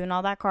after doing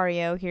all that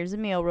cardio. Here's a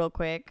meal real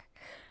quick.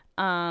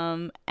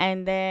 And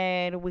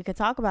then we could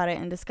talk about it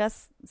and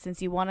discuss, since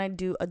you want to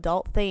do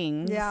adult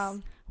things. Yeah.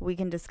 We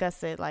can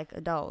discuss it like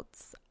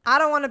adults. I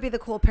don't want to be the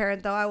cool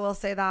parent, though. I will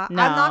say that.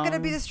 No. I'm not going to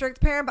be the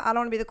strict parent, but I don't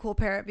want to be the cool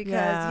parent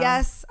because,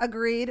 yes,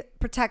 agreed,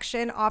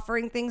 protection,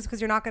 offering things because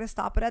you're not going to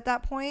stop it at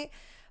that point.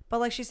 But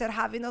like she said,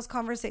 having those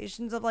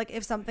conversations of like,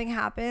 if something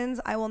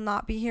happens, I will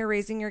not be here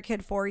raising your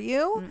kid for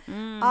you.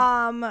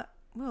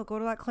 We'll go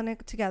to that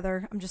clinic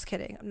together. I'm just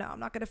kidding. No, I'm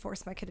not going to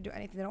force my kid to do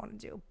anything they don't want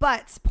to do.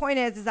 But point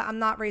is that I'm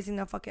not raising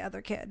no fucking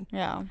other kid.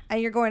 Yeah.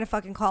 And you're going to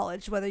fucking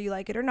college, whether you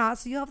like it or not.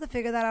 So you'll have to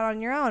figure that out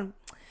on your own.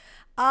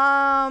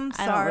 Sorry.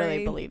 I don't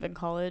really believe in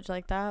college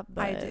like that,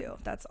 but I do.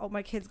 That's all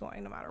my kids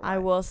going no matter what. I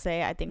will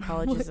say I think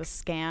college is a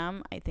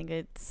scam. I think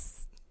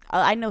it's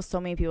I know so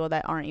many people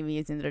that aren't even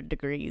using their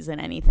degrees in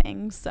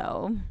anything,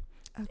 so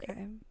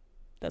okay.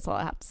 That's all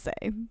I have to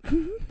say.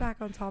 Back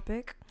on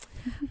topic.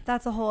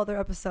 That's a whole other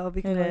episode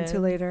we can go into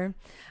is. later.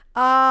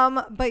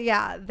 But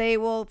yeah, they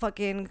will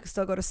fucking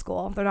still go to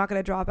school. They're not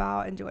gonna drop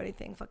out and do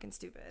anything fucking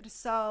stupid.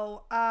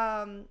 So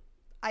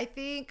I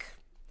think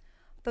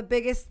the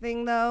biggest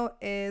thing though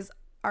is,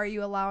 are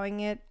you allowing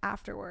it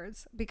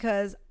afterwards?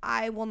 Because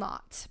I will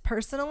not.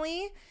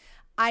 Personally,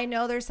 I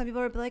know there's some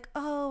people who will be like,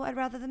 oh, I'd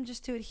rather them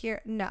just do it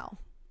here. No,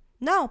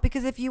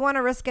 because if you want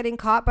to risk getting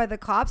caught by the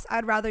cops,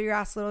 I'd rather your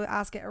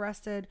ass get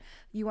arrested.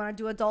 You want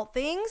to do adult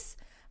things?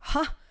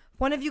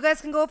 One of you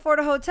guys can go afford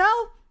a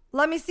hotel?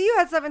 Let me see you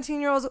at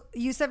 17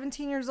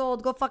 years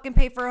old. Go fucking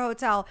pay for a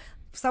hotel.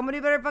 Somebody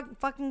better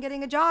fucking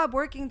getting a job,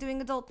 working,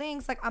 doing adult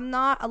things. Like, I'm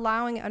not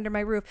allowing it under my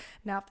roof.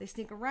 Now, if they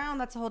sneak around,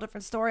 that's a whole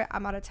different story.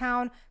 I'm out of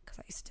town because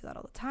I used to do that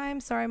all the time.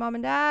 Sorry, mom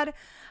and dad.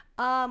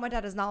 My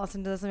dad does not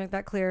listen to this. Let me make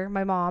that clear.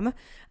 My mom.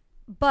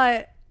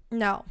 But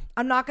no,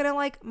 I'm not going to,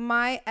 like,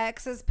 my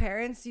ex's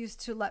parents used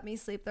to let me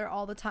sleep there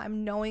all the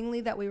time,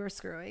 knowingly that we were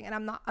screwing. And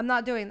I'm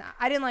not doing that.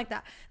 I didn't like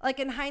that. Like,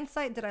 in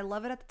hindsight, did I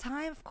love it at the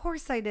time? Of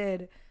course I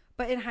did.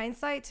 But in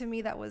hindsight, to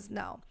me, that was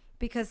no,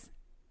 because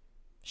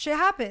shit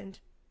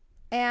happened.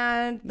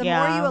 And the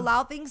more you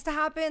allow things to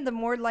happen, the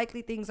more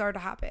likely things are to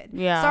happen.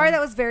 Yeah. Sorry,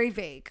 that was very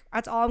vague.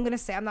 That's all I'm going to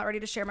say. I'm not ready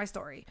to share my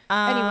story.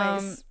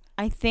 Anyways.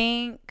 I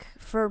think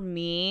for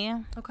me.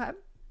 Okay.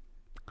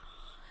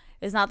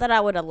 It's not that I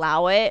would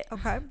allow it.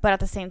 Okay. But at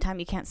the same time,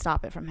 you can't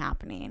stop it from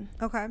happening.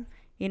 Okay.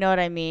 You know what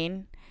I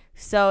mean?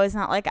 So it's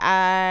not like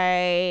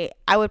I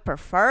would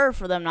prefer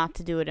for them not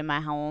to do it in my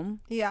home.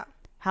 Yeah.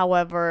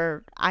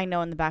 However, I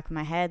know in the back of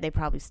my head, they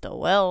probably still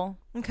will.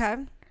 Okay.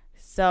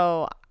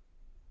 So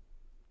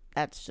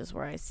that's just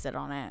where I sit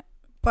on it.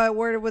 But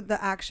where would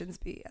the actions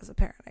be as a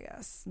parent, I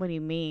guess? What do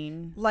you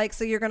mean? Like,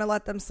 so you're going to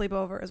let them sleep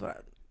over is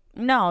what?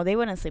 No, they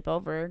wouldn't sleep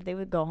over. They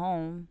would go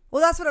home.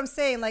 Well, that's what I'm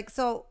saying. Like,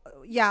 so,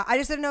 yeah, I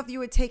just didn't know if you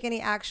would take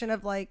any action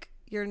of, like,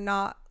 you're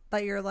not,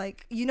 that you're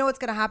like, you know what's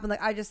going to happen.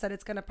 Like, I just said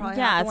it's going to probably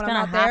happen when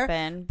I'm not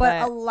there.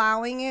 But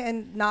allowing it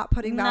and not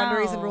putting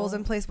boundaries and rules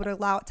in place would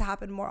allow it to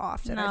happen more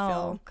often, I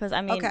feel. Because,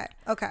 I mean,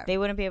 okay. They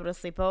wouldn't be able to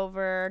sleep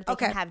over. They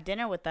can have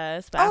dinner with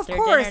us. But after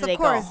dinner, they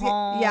go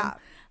home. Yeah.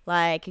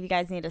 Like, if you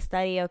guys need to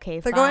study, okay,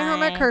 They're going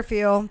home at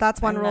curfew.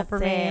 That's one rule for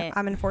me.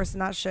 I'm enforcing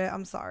that shit.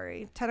 I'm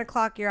sorry. 10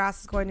 o'clock, your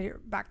ass is going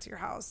back to your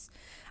house.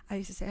 I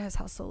used to stay at his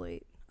house so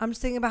late. I'm just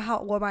thinking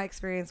about what my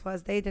experience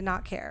was. They did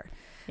not care.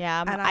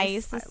 Yeah, and I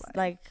used to,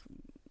 like,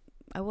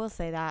 I will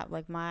say that,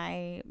 like,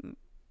 my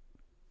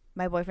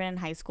boyfriend in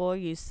high school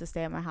used to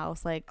stay at my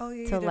house, like, oh,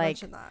 yeah, you did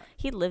mention that.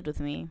 He lived with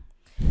me.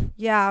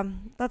 Yeah,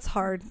 that's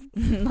hard.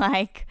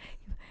 Like,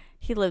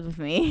 he lived with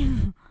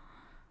me.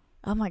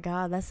 Oh my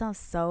God, that sounds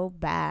so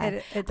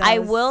bad. It does. I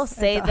will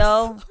say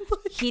though,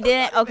 he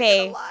didn't.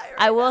 Okay,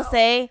 I will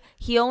say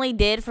he only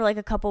did for like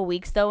a couple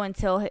weeks though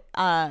until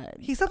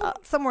he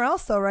slept somewhere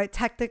else though, right?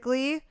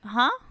 Technically,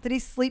 Did he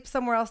sleep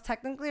somewhere else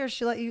technically, or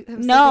she let you?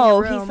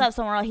 No, he slept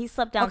somewhere else. He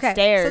slept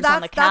downstairs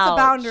on the couch. That's a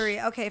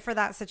boundary. Okay, for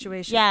that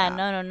situation.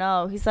 Yeah,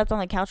 no. He slept on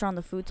the couch or on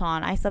the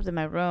futon. I slept in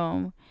my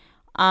room.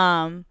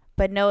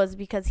 But no, it's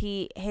because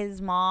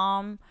his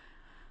mom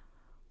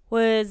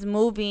was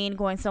moving,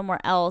 going somewhere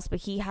else, but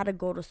he had to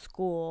go to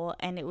school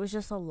and it was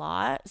just a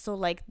lot. So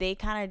like they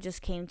kind of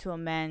just came to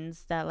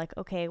amends that like,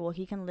 okay, well,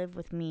 he can live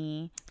with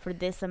me for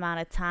this amount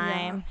of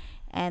time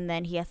and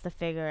then he has to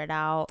figure it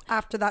out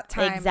after that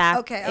time.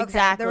 Exactly.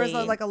 There was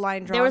like a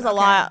line drawn. There was a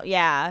lot.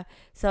 Yeah.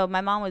 So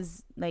my mom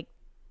was like,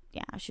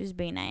 yeah, she was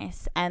being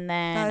nice. And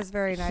then that is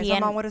very nice. My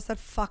mom would have said,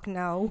 fuck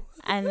no.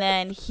 And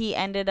then he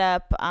ended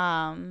up,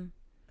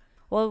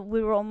 well,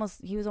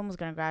 he was almost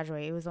going to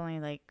graduate. It was only,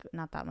 like,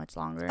 not that much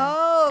longer.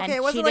 Oh, okay.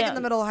 It wasn't, like, in the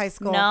middle of high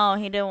school. No,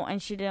 he didn't.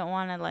 And she didn't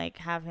want to, like,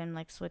 have him,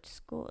 like, switch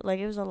school. Like,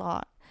 it was a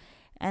lot.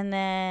 And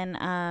then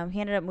he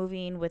ended up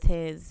moving with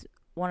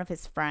one of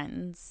his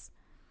friends.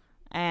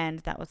 And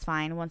that was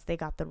fine once they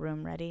got the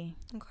room ready.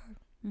 Okay.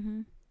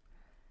 Mm-hmm.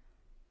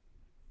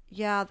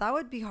 Yeah, that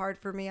would be hard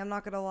for me. I'm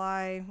not going to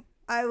lie.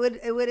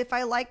 It would, if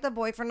I like the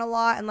boyfriend a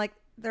lot and, like,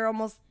 they're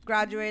almost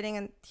graduating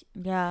and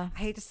I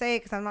hate to say it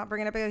because I'm not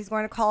bringing it up, but he's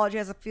going to college, he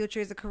has a future,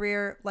 he has a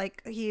career,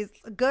 like he's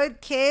a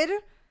good kid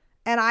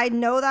and I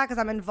know that because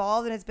I'm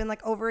involved and it's been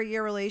like over a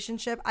year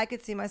relationship. I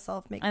could see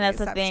myself making and that's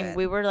the thing,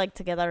 we were like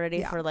together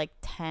already for like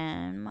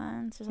 10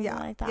 months or something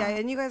like that. Yeah,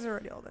 and you guys are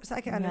already older, so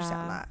I can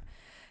understand that.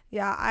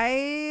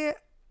 I'm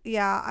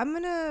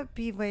gonna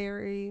be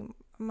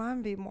I'm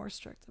gonna be more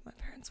strict than my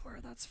parents were,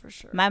 that's for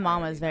sure. My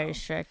mom was very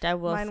strict, I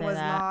will say that. Mine was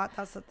not,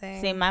 that's the thing.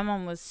 See, my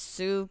mom was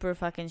super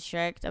fucking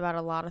strict about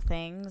a lot of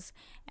things,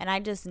 and I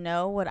just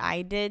know what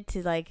I did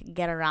to like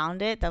get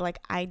around it, that like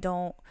I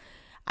didn't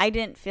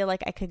feel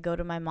like I could go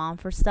to my mom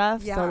for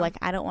stuff, so like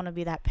I don't want to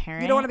be that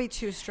parent. You don't want to be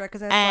too strict,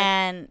 because it's not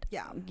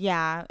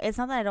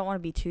that I don't want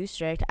to be too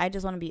strict, I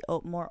just want to be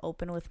more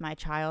open with my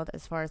child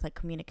as far as like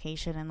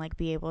communication and like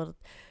be able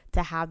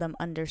to have them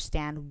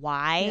understand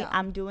why Yeah.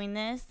 I'm doing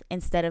this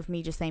instead of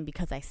me just saying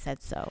because I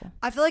said so.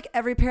 I feel like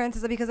every parent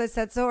says it because I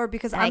said so or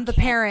because And I'm the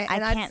parent. I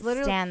And that's can't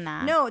literally stand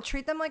that. no.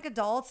 Treat them like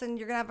adults, and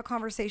you're gonna have a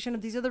conversation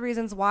of these are the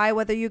reasons why.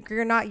 Whether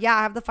you're not, yeah,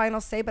 I have the final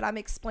say, but I'm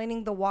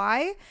explaining the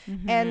why,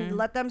 and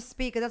let them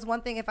speak. Because that's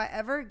one thing. If I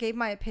ever gave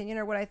my opinion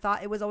or what I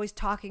thought, it was always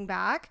talking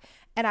back,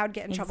 and I would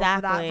get in trouble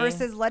for that. Exactly.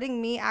 Versus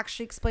letting me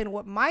actually explain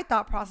what my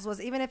thought process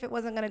was, even if it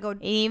wasn't gonna go.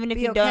 Even if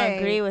be you okay. don't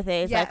agree with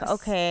it, it's Yes. like,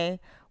 okay,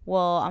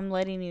 well, I'm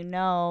letting you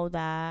know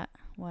that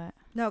what?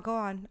 No, go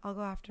on. I'll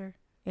go after.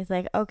 It's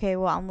like, okay,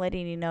 well, I'm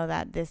letting you know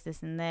that this,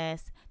 and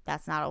this,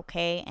 that's not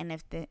okay. And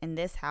if in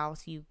this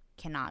house, you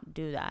cannot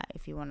do that.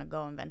 If you want to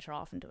go and venture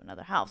off into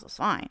another house, that's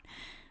fine.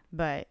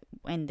 But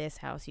in this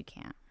house, you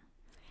can't.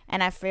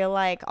 And I feel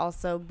like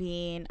also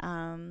being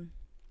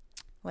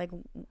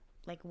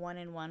like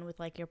one-on-one with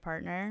like your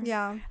partner.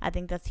 Yeah. I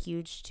think that's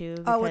huge too.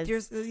 Oh, with your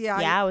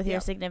with your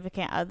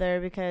significant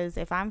other, because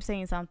if I'm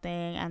saying something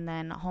and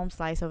then home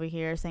slice over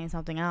here saying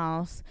something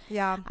else,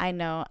 yeah. I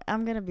know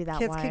I'm gonna be that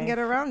Kids wife. can get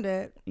around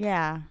it.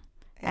 Yeah.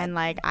 And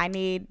like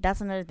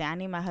that's another thing. I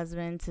need my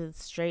husband to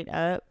straight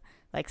up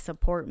like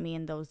support me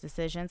in those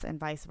decisions and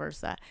vice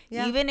versa.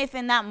 Yeah. Even if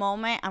in that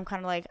moment I'm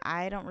kind of like,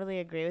 I don't really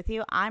agree with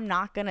you, I'm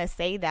not gonna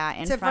say that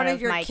in front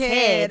of your my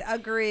kid.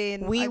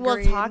 Agreed. We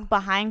will talk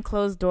behind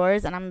closed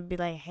doors, and I'm gonna be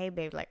like, hey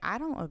babe, like I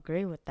don't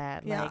agree with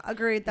that. Yeah, like,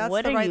 agreed. That's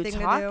what the right are you thing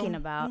talking to do.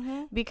 about?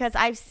 Because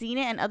I've seen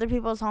it in other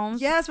people's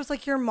homes. Yes, it's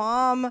like your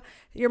mom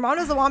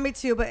doesn't want me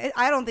to, but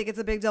I don't think it's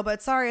a big deal.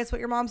 But sorry, it's what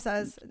your mom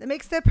says. It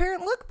makes the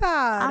parent look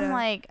bad. I'm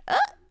like,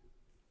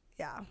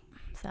 yeah.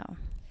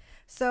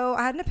 So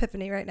I had an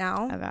epiphany right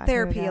now. Oh God,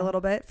 therapy a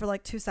little bit for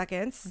like 2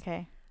 seconds.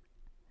 Okay.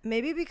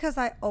 Maybe because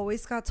I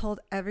always got told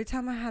every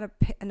time I had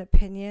an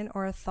opinion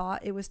or a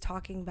thought, it was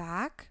talking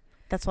back.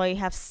 That's why you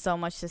have so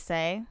much to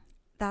say.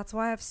 That's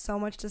why I have so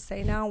much to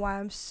say now. Why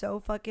I'm so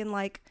fucking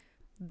like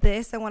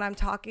this, and when I'm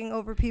talking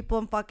over people,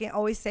 I'm fucking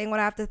always saying what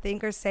I have to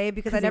think or say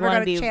because I never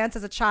got a chance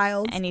as a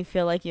child. And you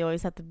feel like you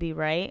always have to be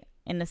right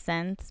in a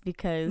sense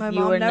because my you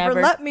mom were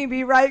never let me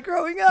be right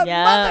growing up.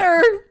 Yeah.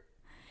 Mother.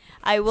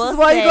 I will This is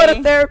why you go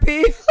to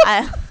therapy.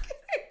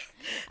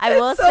 I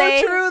will so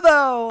say true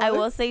though. I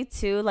will say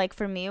too, like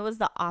for me it was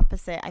the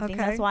opposite. I think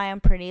Okay. that's why I'm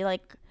pretty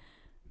like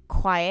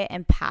quiet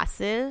and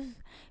passive,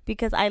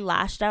 because I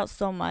lashed out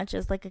so much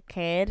as like a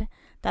kid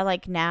that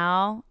like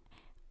now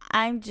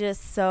I'm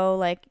just so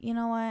like, you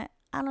know what?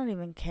 I don't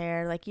even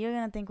care. Like you're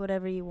gonna think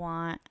whatever you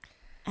want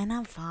and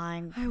I'm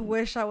fine. I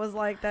wish I was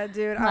like that,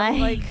 dude. I'm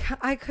like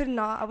I could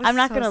not. I'm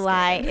not gonna scared.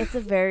 lie. It's a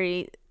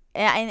very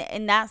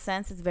in that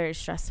sense, it's very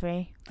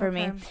stress-free for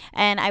me.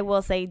 And I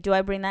will say, do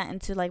I bring that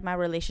into like my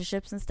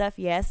relationships and stuff?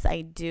 Yes,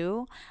 I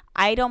do.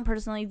 I don't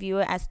personally view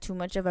it as too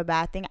much of a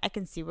bad thing. I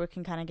can see where it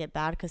can kind of get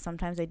bad because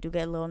sometimes I do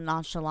get a little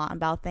nonchalant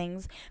about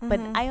things. But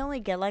I only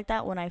get like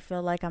that when I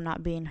feel like I'm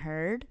not being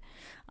heard,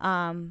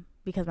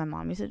 because my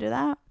mom used to do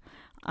that.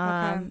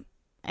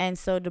 And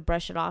so to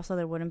brush it off so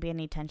there wouldn't be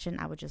any tension,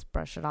 I would just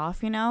brush it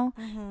off, you know?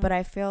 But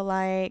I feel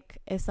like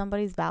if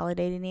somebody's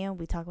validating you,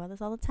 we talk about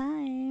this all the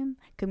time,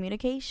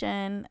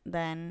 communication,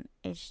 then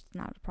it's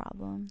not a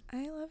problem.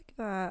 I love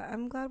that.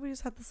 I'm glad we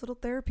just had this little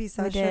therapy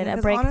session. We did, a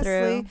because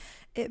breakthrough. Honestly,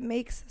 it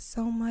makes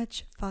so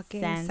much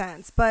fucking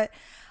sense. But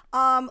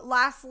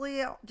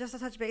lastly, just to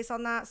touch base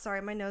on that. Sorry,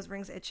 my nose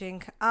ring's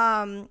itching.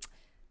 I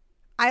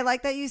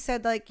like that you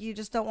said, like, you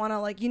just don't want to,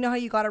 like, you know how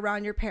you got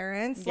around your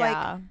parents? Yeah.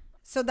 Like,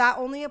 so that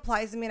only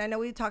applies to me. And I know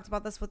we talked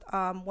about this with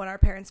when our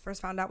parents first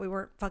found out we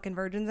weren't fucking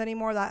virgins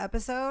anymore, that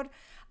episode.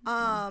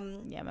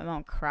 Yeah, my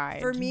mom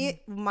cried. For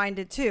me, mine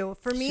did too.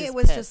 For me, She's it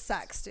was pissed. just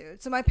sex,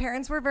 dude. So my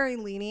parents were very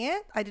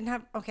lenient. I did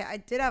have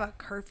a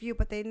curfew,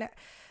 but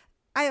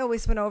I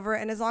always went over,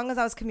 and as long as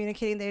I was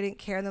communicating, they didn't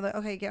care. And they're like,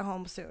 okay, get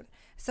home soon.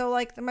 So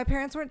like my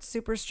parents weren't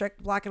super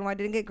strict, black and white,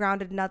 didn't get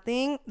grounded,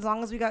 nothing. As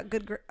long as we got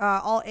good,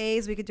 all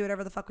A's, we could do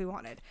whatever the fuck we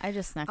wanted. I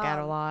just snuck out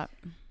a lot.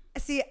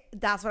 See,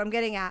 that's what I'm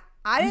getting at.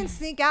 I didn't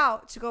sneak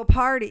out to go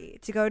party,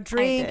 to go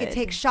drink and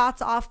take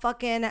shots off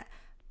fucking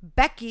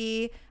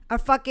Becky, or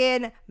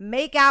fucking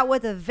make out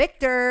with a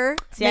Victor.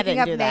 See, I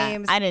didn't do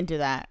that. I didn't do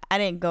that. I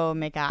didn't go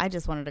make out. I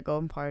just wanted to go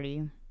and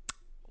party.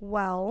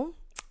 Well,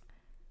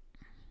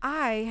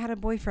 I had a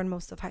boyfriend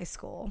most of high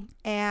school,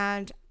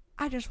 and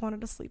I just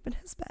wanted to sleep in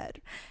his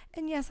bed.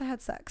 And yes, I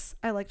had sex.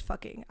 I liked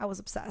fucking. I was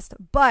obsessed.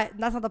 But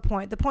that's not the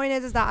point. The point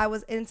is that I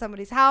was in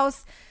somebody's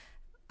house.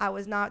 I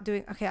was not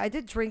doing, I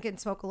did drink and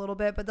smoke a little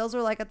bit, but those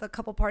were like at the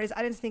couple parties.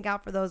 I didn't sneak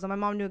out for those, and my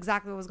mom knew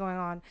exactly what was going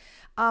on.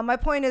 My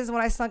point is,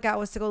 when I snuck out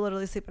was to go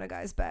literally sleep in a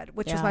guy's bed,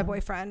 which was my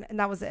boyfriend, and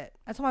that was it.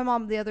 I told my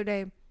mom the other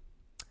day,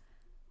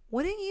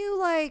 wouldn't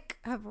you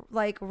have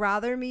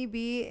rather me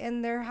be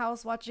in their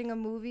house watching a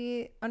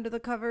movie under the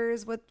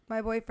covers with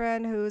my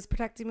boyfriend who's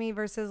protecting me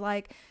versus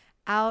like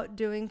out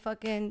doing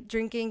fucking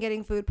drinking,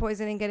 getting food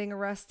poisoning, getting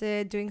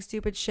arrested, doing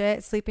stupid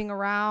shit, sleeping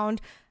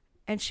around?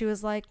 And she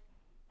was like,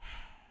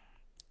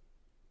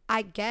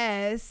 I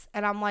guess.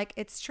 And I'm like,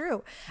 it's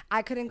true.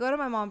 I couldn't go to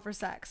my mom for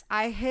sex.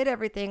 I hid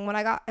everything.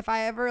 If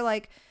I ever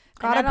like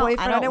got a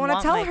boyfriend, I didn't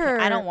want to tell her.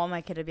 I don't want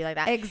my kid to be like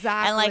that.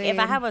 Exactly. And like if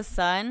I have a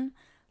son,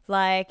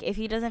 Like, if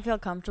he doesn't feel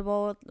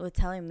comfortable with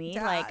telling me,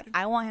 Dad. like,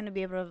 I want him to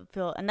be able to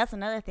feel, and that's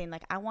another thing.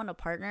 Like, I want a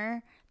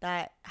partner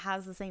that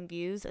has the same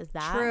views as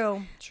that.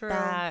 True.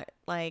 That,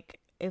 like,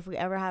 if we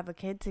ever have a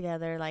kid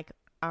together, like,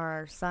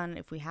 our son,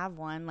 if we have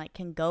one, like,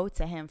 can go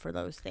to him for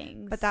those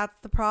things. But that's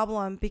the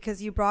problem,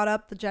 because you brought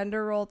up the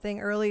gender role thing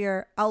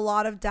earlier. A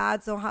lot of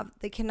dads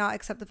they cannot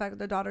accept the fact that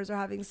their daughters are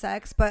having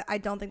sex, but I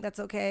don't think that's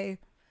okay.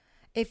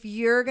 If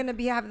you're going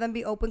to have them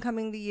be open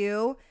coming to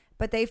you,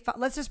 but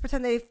let's just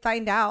pretend they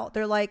find out.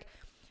 They're like,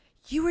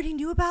 you already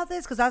knew about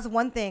this? Because that's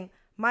one thing.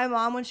 My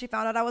mom, when she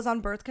found out I was on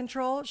birth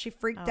control, she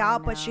freaked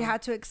out, but she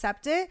had to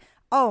accept it.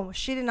 Oh,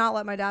 she did not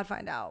let my dad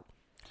find out.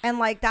 And,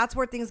 like, that's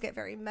where things get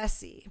very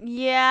messy.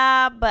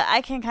 Yeah, but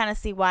I can kind of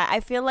see why. I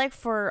feel like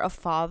for a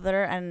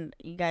father, and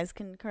you guys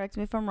can correct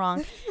me if I'm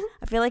wrong,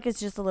 I feel like it's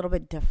just a little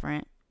bit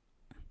different.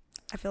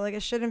 I feel like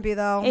it shouldn't be,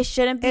 though. It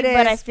shouldn't be,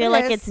 but I feel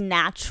like it's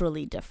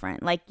naturally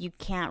different. Like, you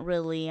can't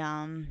really,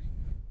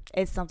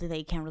 it's something that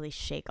you can't really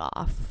shake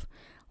off.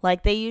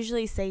 Like, they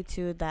usually say,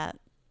 too, that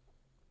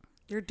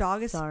your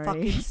dog is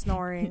fucking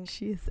snoring.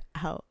 She's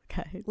out,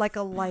 guys. Like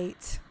a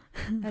light.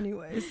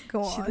 Anyways,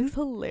 go on. She looks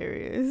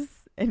hilarious.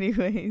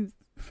 Anyways.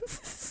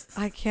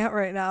 I can't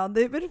right now.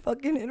 They've been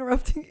fucking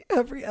interrupting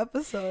every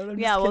episode.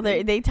 Yeah, well,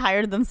 they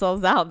tired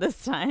themselves out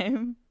this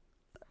time.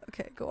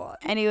 Okay, go on.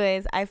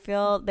 Anyways, I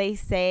feel they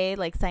say,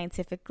 like,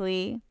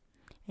 scientifically,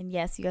 and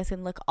yes, you guys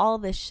can look all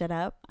this shit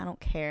up. I don't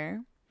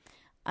care.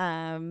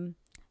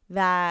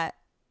 That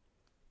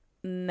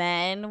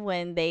men,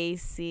 when they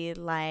see,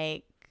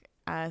 like,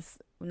 us,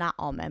 not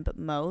all men, but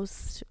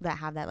most that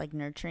have that, like,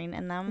 nurturing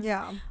in them.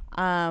 Yeah.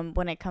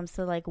 When it comes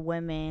to, like,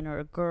 women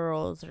or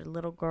girls or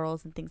little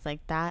girls and things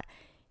like that,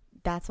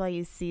 that's why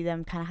you see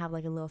them kind of have,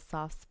 like, a little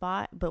soft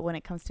spot. But when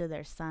it comes to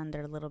their son,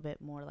 they're a little bit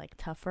more, like,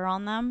 tougher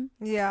on them.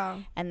 Yeah.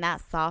 And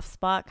that soft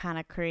spot kind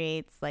of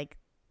creates, like,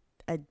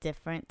 a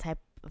different type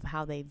of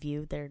how they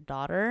view their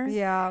daughter.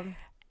 Yeah.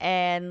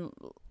 And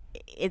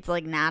it's,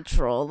 like,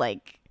 natural.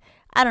 Like,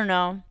 I don't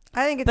know.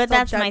 I think it's but still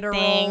that's gender my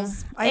thing.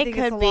 roles. I think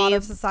it's a lot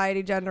of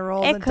society gender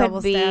roles and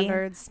double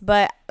standards.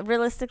 But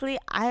realistically,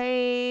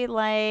 I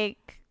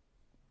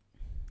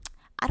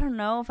don't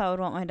know if I would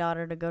want my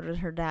daughter to go to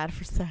her dad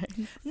for sex.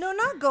 No,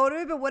 not go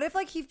to it, but what if,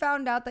 like, he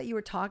found out that you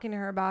were talking to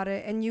her about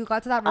it and you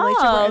got to that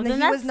relationship and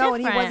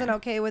then he wasn't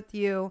okay with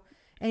you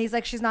and he's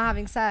like, she's not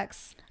having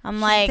sex. I'm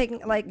she's like,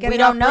 taking, like, we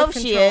don't know if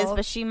she is,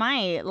 but she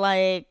might.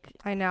 Like,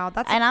 I know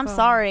and I'm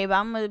sorry, but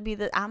I'm gonna be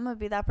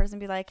that person.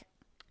 Be like,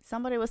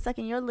 somebody was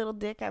sucking your little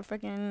dick at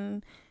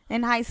freaking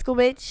in high school,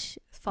 bitch.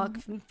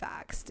 Fucking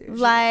facts, dude.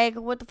 Like,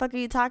 what the fuck are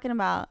you talking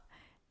about?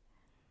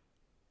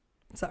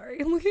 Sorry.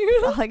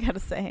 That's all I gotta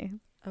say.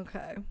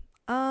 Okay.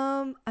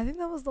 I think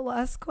that was the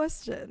last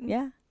question.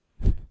 Yeah.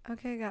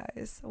 Okay,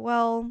 guys.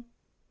 Well,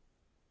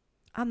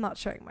 I'm not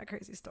sharing my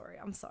crazy story.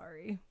 I'm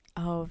sorry.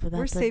 Oh, but that's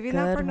we're saving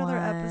that for another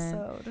one.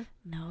 episode.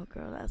 No,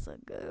 girl, that's a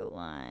good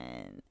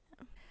one.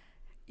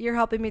 You're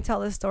helping me tell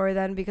this story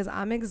then, because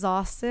I'm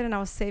exhausted and I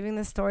was saving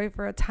this story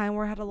for a time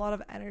where I had a lot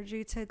of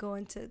energy to go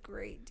into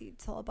great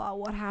detail about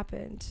what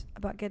happened,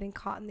 about getting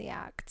caught in the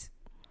act.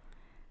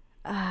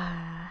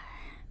 My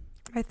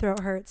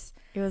throat hurts.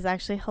 It was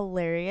actually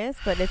hilarious,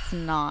 but it's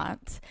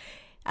not.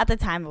 At the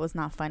time, it was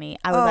not funny.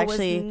 I was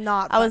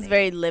not funny. I was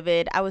very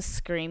livid. I was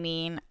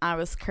screaming. I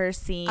was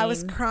cursing. I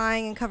was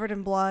crying and covered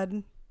in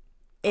blood.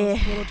 It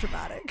was a little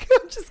dramatic.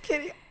 I'm just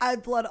kidding. I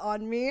had blood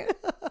on me.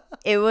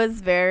 It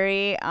was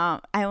very, I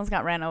almost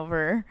got ran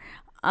over.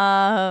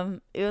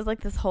 It was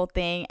like this whole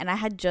thing. And I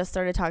had just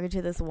started talking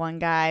to this one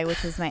guy,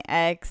 which was my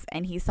ex.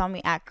 And he saw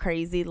me act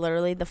crazy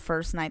literally the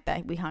first night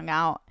that we hung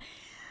out.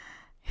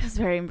 It was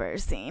very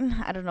embarrassing.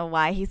 I don't know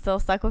why he's still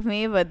stuck with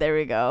me, but there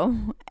we go.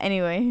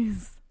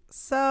 Anyways.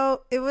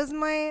 So it was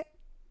my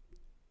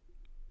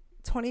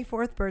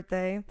 24th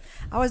birthday.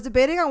 I was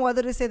debating on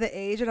whether to say the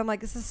age, and I'm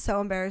like, this is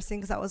so embarrassing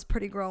because I was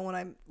pretty grown when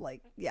I'm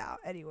like, yeah,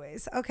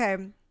 anyways. Okay.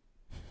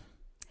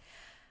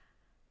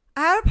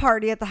 I had a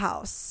party at the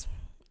house.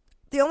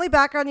 The only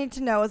background you need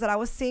to know is that I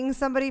was seeing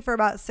somebody for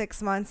about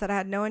 6 months that I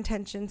had no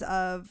intentions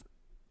of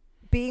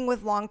being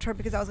with long term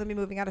because I was going to be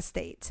moving out of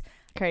state.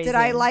 Crazy. Did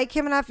I like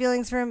him and have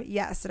feelings for him?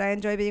 Yes. Did I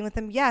enjoy being with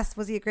him? Yes.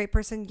 Was he a great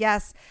person?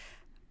 Yes.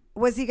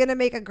 Was he going to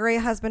make a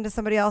great husband to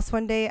somebody else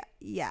one day?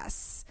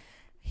 Yes.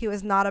 He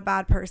was not a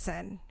bad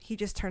person. He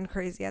just turned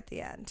crazy at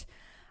the end.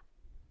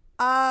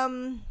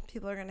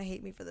 People are going to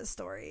hate me for this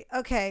story.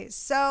 Okay.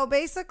 So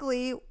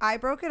basically, I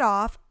broke it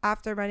off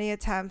after many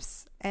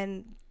attempts,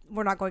 and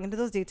we're not going into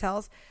those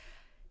details.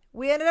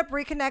 We ended up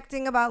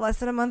reconnecting about less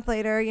than a month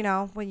later, you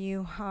know, when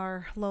you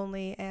are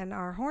lonely and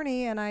are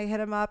horny, and I hit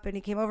him up and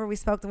he came over, we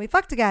smoked, and we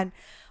fucked again.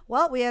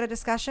 Well, we had a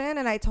discussion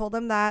and I told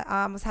him that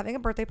I was having a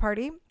birthday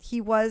party.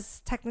 He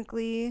was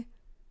technically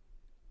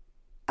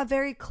a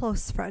very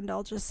close friend,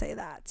 I'll just say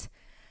that.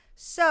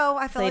 So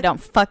I felt you don't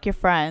fuck your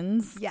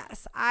friends.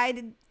 Yes,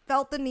 I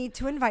felt the need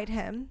to invite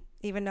him,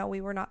 even though we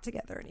were not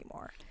together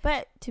anymore.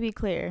 But to be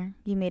clear,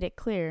 you made it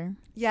clear.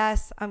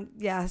 Yes,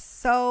 yes.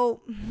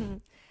 So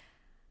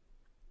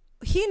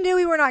he knew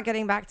we were not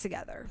getting back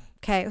together.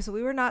 Okay, so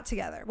we were not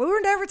together. We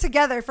were never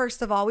together,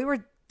 first of all. We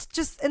were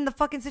just in the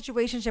fucking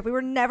situationship. We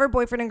were never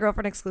boyfriend and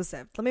girlfriend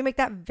exclusive. Let me make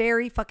that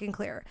very fucking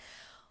clear.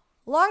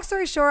 Long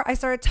story short, I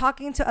started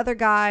talking to other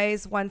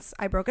guys once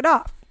I broke it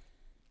off.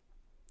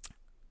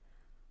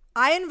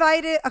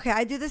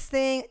 I do this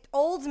thing.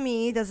 Old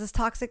me does this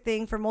toxic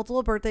thing for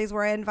multiple birthdays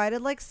where I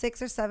invited like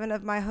 6 or 7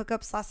 of my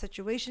hookups /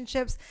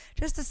 situationships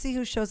just to see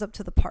who shows up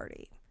to the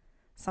party.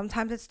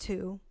 Sometimes it's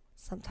 2,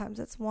 sometimes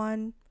it's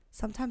 1,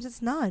 sometimes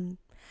it's none.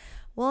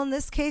 Well, in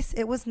this case,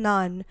 it was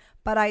none,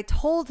 but I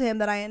told him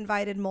that I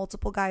invited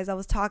multiple guys I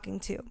was talking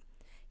to.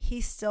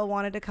 He still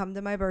wanted to come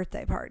to my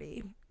birthday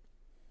party.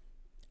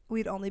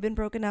 We'd only been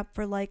broken up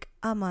for like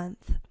a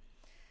month.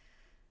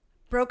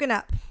 Broken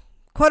up,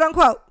 quote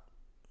unquote.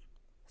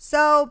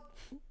 So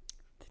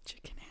the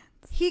chicken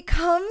hands. He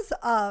comes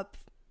up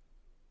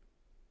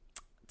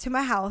to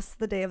my house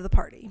the day of the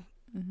party.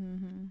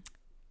 Mm-hmm.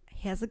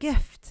 He has a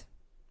gift.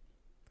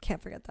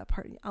 Can't forget that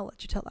part. I'll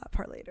let you tell that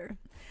part later.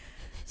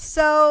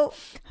 So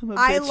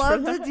I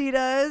loved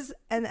Adidas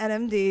and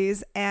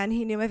NMDs, and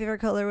he knew my favorite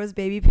color was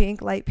baby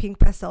pink, light pink,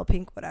 pastel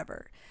pink,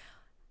 whatever.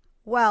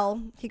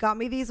 Well, he got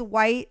me these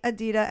white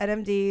Adidas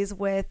NMDs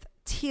with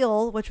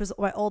teal, which was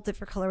my old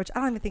different color, which I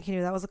don't even think he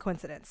knew. That was a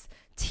coincidence.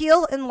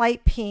 Teal and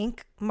light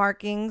pink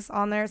markings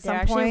on there at some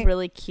point. They're actually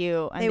really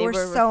cute. And they were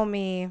so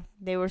me.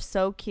 They were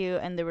so cute,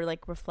 and they were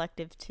like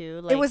reflective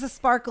too. Like, it was a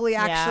sparkly,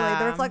 actually. Yeah.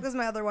 The reflective was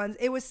my other ones.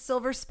 It was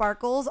silver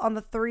sparkles on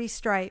the 3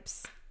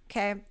 stripes.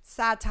 Okay,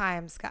 sad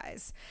times,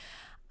 guys.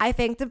 I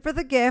thanked him for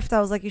the gift.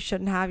 I was like, you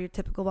shouldn't have, your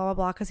typical blah blah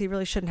blah, because he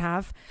really shouldn't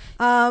have.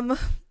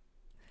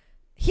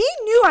 He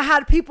knew I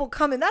had people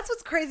coming. That's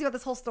what's crazy about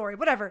this whole story.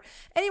 Whatever.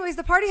 Anyways,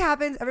 the party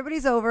happens.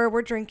 Everybody's over.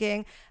 We're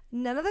drinking.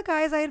 None of the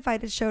guys I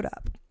invited showed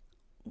up.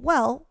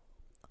 Well,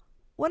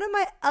 one of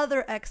my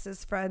other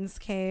ex's friends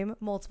came.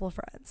 Multiple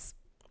friends.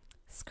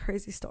 It's a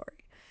crazy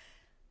story.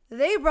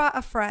 They brought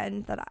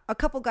a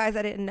couple guys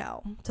I didn't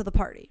know to the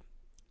party.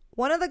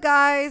 One of the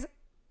guys,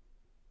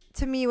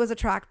 to me, was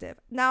attractive.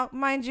 Now,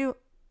 mind you,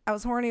 I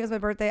was horny. It was my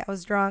birthday. I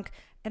was drunk.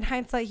 In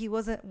hindsight, he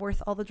wasn't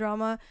worth all the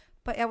drama,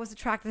 but I was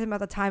attracted to him at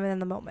the time and in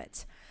the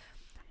moment.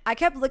 I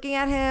kept looking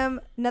at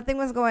him. Nothing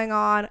was going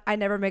on. I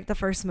never make the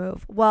first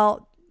move.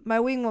 Well,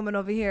 my wing woman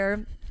over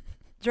here,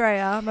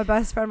 Drea, my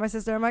best friend, my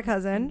sister, and my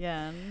cousin.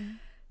 Again.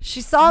 She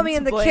saw me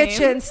in the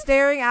kitchen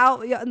staring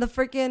out in the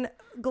freaking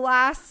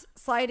glass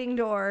sliding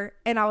door,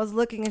 and I was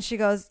looking, and she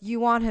goes, "You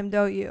want him,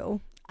 don't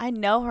you?" I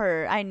know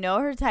her. I know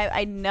her type.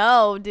 I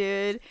know,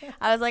 dude.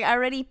 I was like, I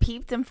already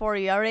peeped him for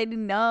you. I already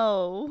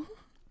know.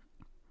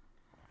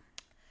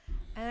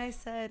 And I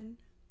said,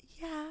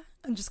 yeah.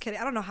 I'm just kidding.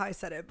 I don't know how I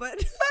said it,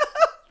 but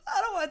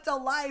I don't want to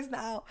tell lies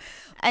now.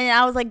 And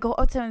I was like, go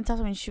up to him and talk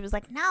to him. And she was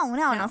like, no.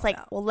 And I was like,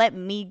 well, let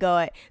me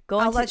go.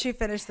 I'll let you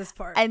finish this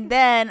part. And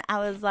then I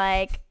was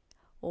like,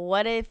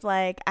 what if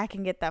like I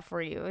can get that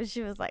for you? And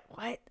she was like,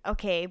 what?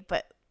 Okay,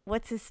 but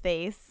what's his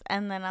face?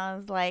 And then I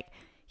was like,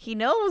 he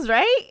knows,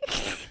 right?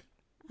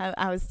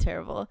 I was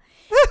terrible.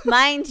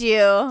 Mind you.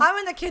 I'm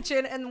in the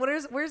kitchen, and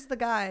where's the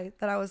guy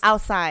that I was?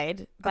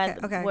 Outside.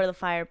 Okay. Where the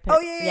fire pit. Oh,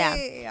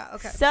 yeah.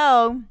 Okay.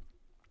 So,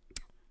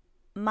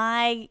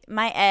 my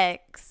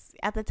ex,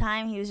 at the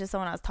time, he was just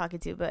someone I was talking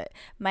to, but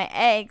my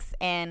ex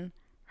and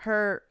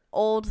her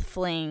old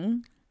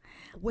fling.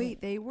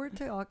 Wait, they were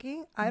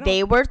talking?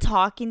 They were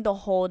talking the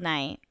whole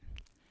night.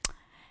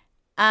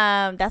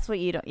 That's what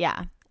you don't,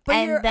 yeah.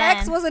 But your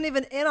ex wasn't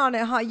even in on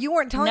it, huh? You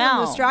weren't telling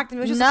him to distract him.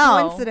 It was just a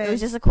coincidence. It was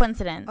just a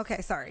coincidence.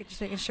 Okay, sorry. Just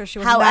making sure she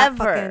was not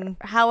fucking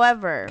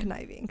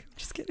conniving.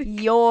 Just kidding.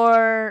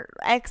 Your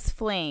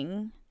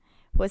ex-fling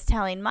was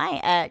telling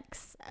my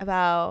ex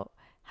about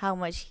how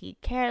much he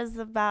cares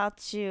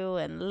about you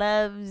and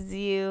loves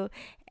you.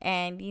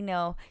 And, you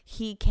know,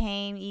 he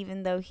came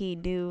even though he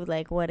knew,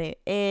 like, what it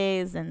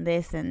is and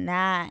this and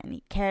that. And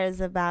he cares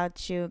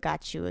about you,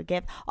 got you a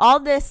gift. All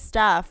this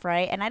stuff,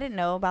 right? And I didn't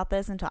know about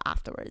this until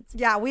afterwards.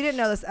 Yeah, we didn't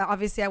know this.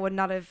 Obviously, I would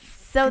not have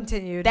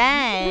continued.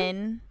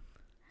 Then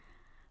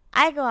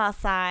I go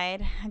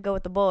outside. I go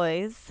with the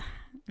boys.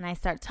 And I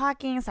start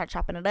talking, start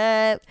chopping it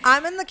up.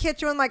 I'm in the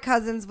kitchen with my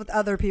cousins with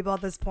other people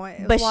at this point.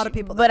 It was a lot of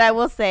people. But I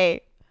will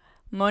say,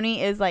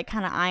 Moni is like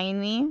kind of eyeing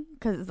me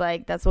because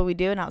like that's what we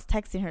do, and I was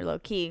texting her low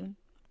key.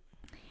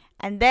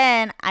 And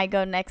then I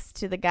go next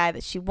to the guy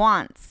that she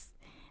wants,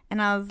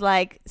 and I was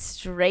like,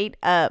 straight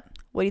up,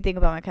 what do you think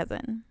about my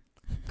cousin?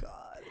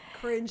 God,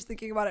 cringe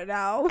thinking about it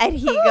now. And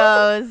he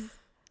goes,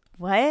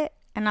 what?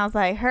 And I was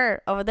like,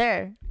 her over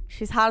there,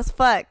 she's hot as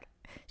fuck,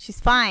 she's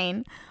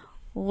fine.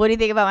 What do you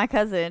think about my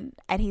cousin?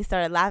 And he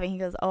started laughing. He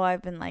goes, oh,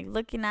 I've been like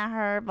looking at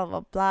her, blah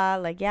blah blah,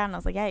 like yeah. And I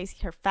was like, yeah, you see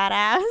her fat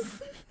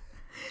ass.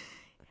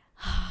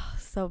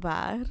 So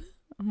bad.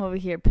 I'm over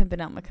here pimping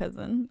out my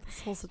cousin.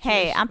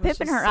 Hey, I'm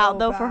pimping her out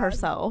though for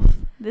herself.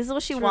 This is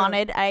what she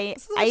wanted. I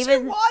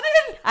even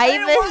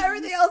want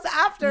everything else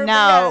after.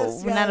 No,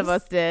 yes. None of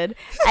us did.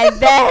 And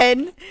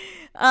then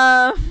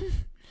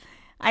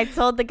I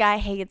told the guy,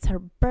 hey, it's her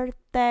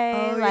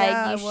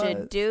birthday. You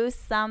should do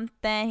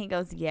something. He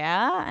goes,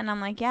 yeah. And I'm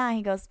like, yeah.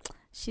 He goes,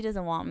 she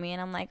doesn't want me.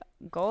 And I'm like,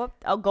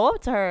 I'll go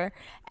up to her.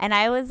 And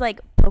I was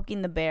like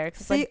poking the bear.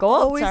 Cause See, like, go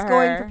up always to her.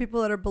 going for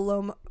people that are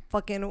below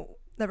fucking.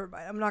 Never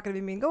mind. I'm not gonna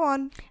be mean. Go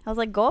on. I was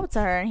like, go up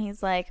to her, and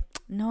he's like,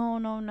 no.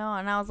 And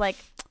I was like,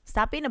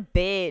 stop being a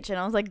bitch. And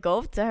I was like, go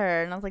up to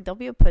her, and I was like, don't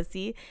be a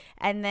pussy.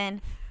 And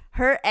then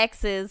her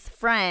ex's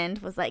friend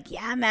was like,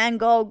 yeah, man,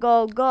 go.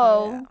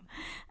 Oh, yeah.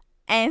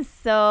 And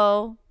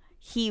so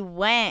he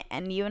went,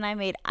 and you and I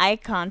made eye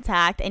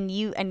contact, and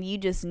you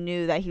just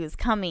knew that he was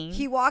coming.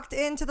 He walked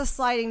into the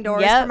sliding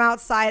doors from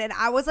outside, and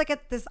I was like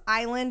at this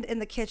island in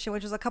the kitchen,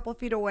 which was a couple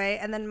feet away,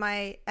 and then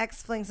my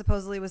ex-fling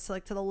supposedly was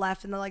like to the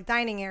left in the like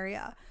dining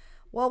area.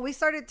 Well, we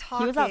started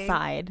talking. He was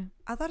outside.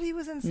 I thought he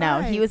was inside.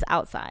 No, he was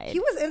outside. He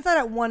was inside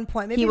at one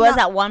point. Maybe he was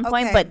not. at one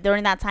point, Okay. but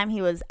during that time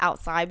he was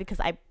outside because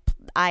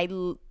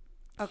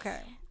Okay.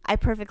 I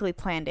perfectly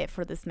planned it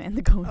for this man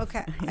to go inside.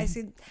 Okay, I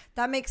see.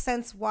 That makes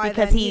sense why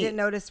Because then he didn't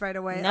notice right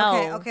away.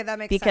 No. Okay, that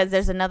makes because sense.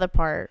 there's another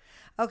part.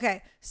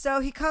 Okay,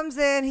 so he comes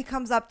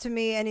up to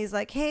me and he's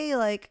like, hey,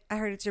 like, I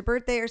heard it's your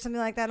birthday or something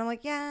like that. I'm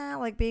like, yeah,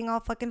 like being all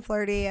fucking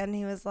flirty. And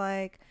he was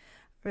like,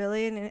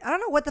 really? And I don't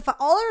know what the fuck.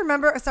 All I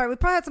remember, sorry, we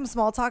probably had some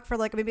small talk for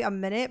like maybe a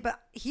minute,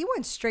 but he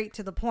went straight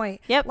to the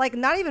point. Yep. Like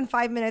not even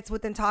 5 minutes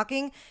within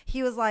talking.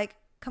 He was like,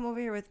 come over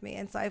here with me.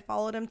 And so I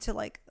followed him to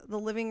like the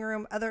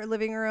other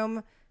living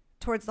room,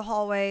 towards the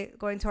hallway,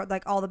 going toward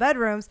like all the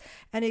bedrooms,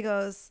 and he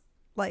goes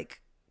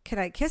like, can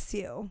I kiss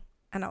you?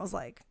 And I was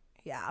like,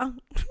 yeah.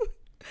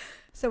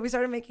 So we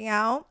started making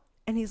out,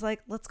 and he's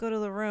like, let's go to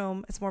the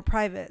room, it's more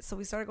private. So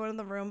we started going to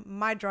the room.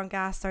 My drunk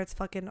ass starts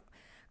fucking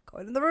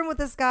going to the room with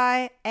this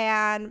guy,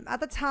 and at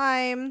the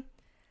time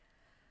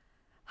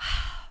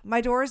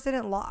my doors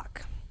didn't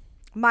lock.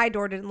 My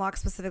door didn't lock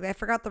specifically. I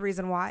forgot the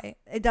reason why.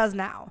 It does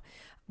now.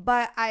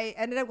 But I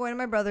ended up going to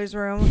my brother's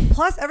room.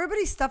 Plus,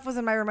 everybody's stuff was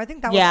in my room. I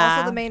think that was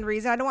also the main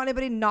reason. I don't want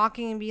anybody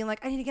knocking and being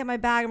like, I need to get my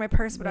bag or my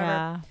purse, whatever.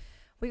 Yeah.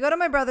 We go to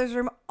my brother's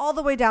room all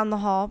the way down the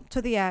hall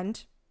to the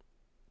end.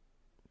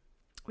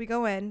 We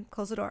go in,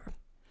 close the door.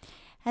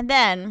 And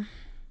then,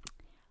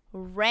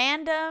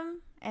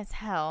 random as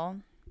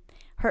hell,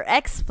 her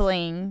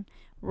ex-fling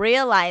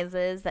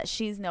realizes that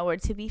she's nowhere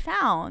to be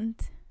found.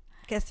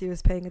 Guess he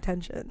was paying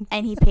attention.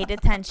 And he paid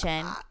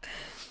attention.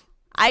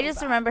 I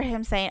just remember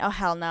him saying, oh,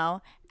 hell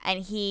no.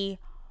 And he,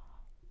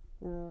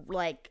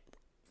 like,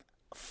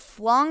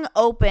 flung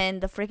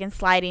open the freaking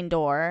sliding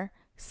door,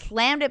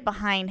 slammed it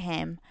behind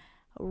him,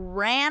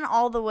 ran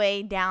all the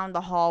way down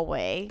the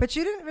hallway. But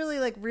you didn't really,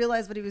 like,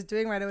 realize what he was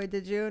doing right away,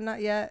 did you? Not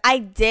yet? I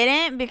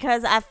didn't,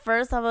 because at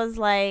first I was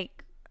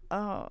like,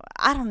 oh,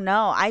 I don't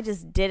know. I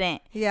just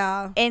didn't.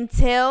 Yeah.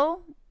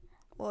 Until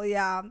Well,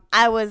 yeah.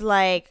 I was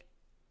like,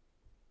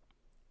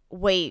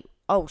 wait.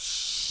 Oh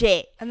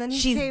shit! And then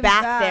she's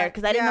back there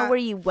because I didn't know where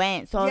you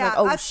went. So I was like,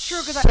 oh, that's true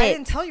because shit. I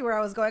didn't tell you where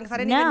I was going because I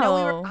didn't even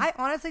know I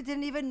honestly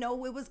didn't even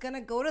know it was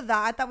gonna go to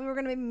that. I thought we were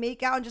gonna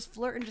make out and just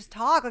flirt and just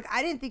talk. Like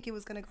I didn't think it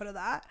was gonna go to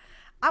that.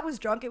 I was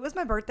drunk. It was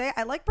my birthday.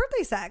 I like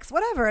birthday sex,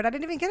 whatever, and I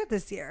didn't even get it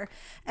this year.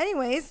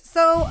 Anyways,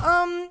 so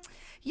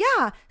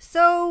yeah.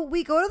 So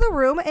we go to the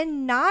room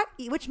and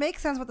which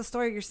makes sense with the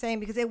story you're saying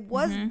because it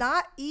was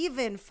not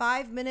even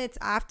 5 minutes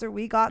after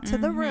we got to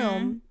the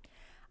room.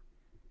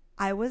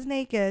 I was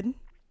naked.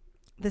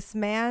 This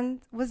man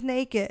was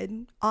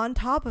naked on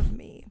top of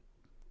me.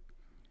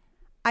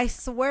 I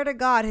swear to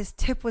God, his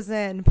tip was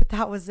in, but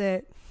that was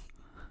it.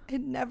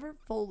 It never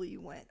fully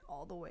went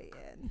all the way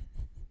in.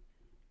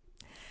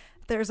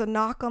 There's a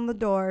knock on the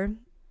door.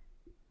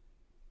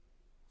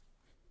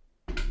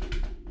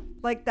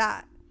 Like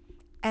that.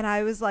 And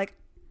I was like,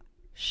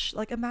 shh.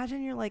 Like,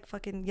 imagine you're like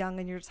fucking young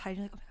and you're just hiding.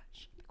 You're like, oh my God,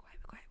 shh,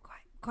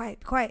 be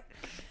quiet.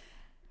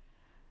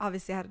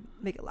 Obviously, I had to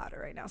make it louder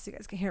right now so you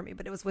guys can hear me,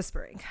 but it was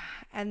whispering.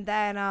 And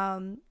then,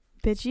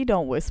 bitch, you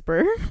don't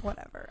whisper.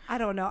 Whatever. I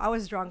don't know. I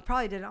was drunk.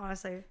 Probably didn't,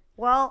 honestly.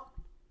 Well,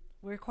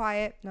 we're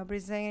quiet.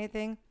 Nobody's saying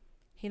anything.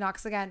 He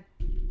knocks again.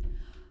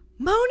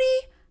 Moni,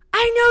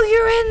 I know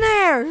you're in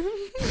there.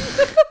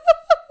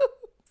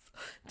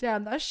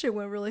 Damn, that shit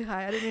went really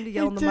high. I didn't mean to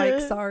yell on the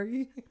mic.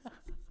 Sorry.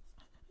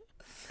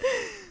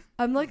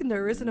 I'm like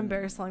nervous and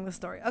embarrassed telling the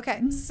story.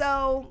 Okay,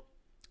 so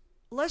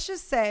let's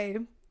just say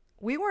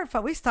we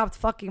stopped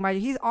fucking.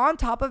 He's on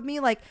top of me,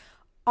 like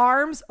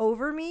arms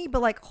over me,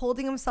 but like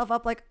holding himself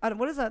up like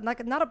what is that?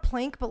 Like not a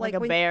plank, but like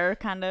a bear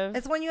kind of.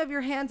 It's when you have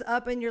your hands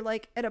up and you're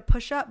like at a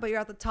push up, but you're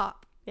at the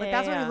top. Like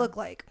that's what you look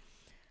like.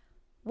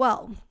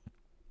 Well,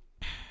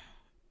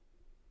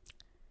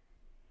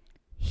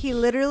 he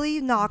literally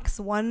knocks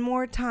one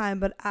more time,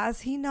 but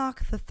as he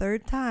knocked the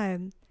third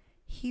time,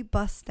 he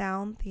busts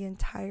down the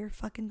entire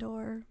fucking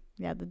door.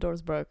 Yeah, the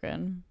door's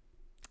broken.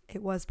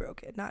 It was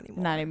broken. Not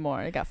anymore. Not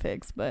anymore. It got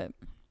fixed, but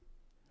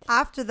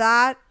after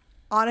that,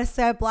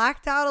 honestly, I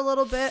blacked out a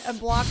little bit and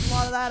blocked a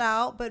lot of that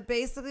out. But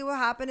basically what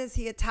happened is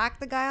he attacked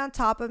the guy on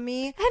top of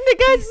me. And the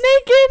guy's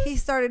naked. He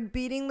started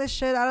beating the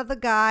shit out of the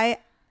guy.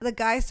 The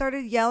guy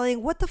started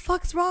yelling, what the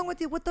fuck's wrong with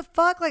you? What the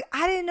fuck? Like,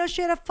 I didn't know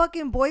she had a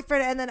fucking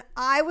boyfriend. And then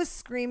I was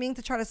screaming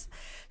to try to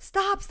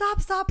stop,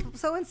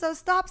 so-and-so,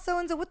 stop,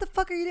 so-and-so. What the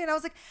fuck are you doing? I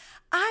was like,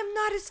 I'm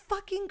not his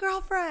fucking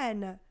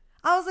girlfriend.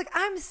 I was like,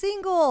 I'm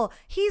single.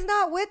 He's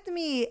not with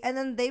me. And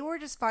then they were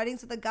just fighting.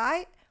 So the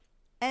guy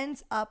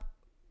ends up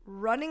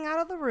running out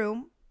of the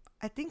room.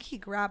 I think he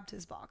grabbed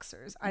his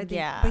boxers. I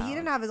think, but he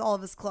didn't have all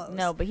of his clothes.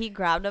 No, but he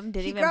grabbed them.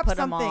 Didn't even put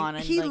them on.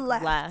 And he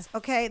left.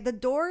 Okay, the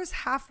door's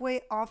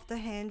halfway off the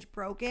hinge,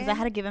 broken. Because I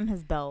had to give him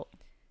his belt.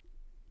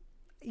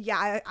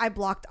 Yeah, I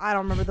blocked. I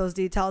don't remember those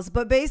details.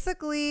 But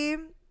basically,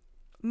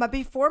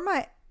 before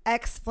my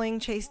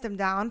ex-fling chased him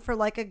down for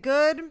like a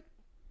good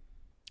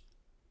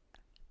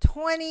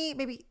 10,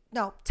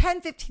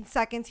 15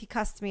 seconds, he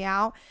cussed me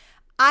out.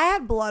 I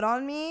had blood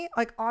on me,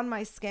 like on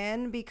my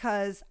skin,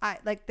 because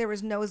there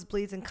was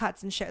nosebleeds and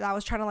cuts and shit. I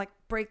was trying to like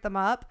break them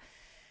up.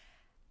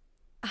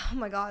 Oh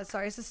my God,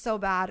 sorry, this is so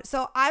bad.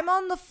 So I'm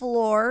on the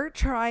floor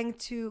trying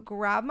to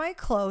grab my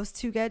clothes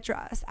to get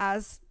dressed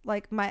as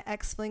like my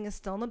ex-fling is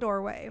still in the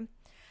doorway.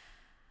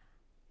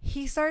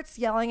 He starts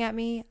yelling at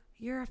me,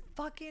 "You're a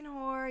fucking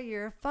whore,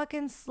 you're a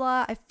fucking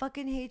slut, I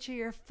fucking hate you,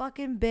 you're a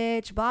fucking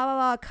bitch, blah,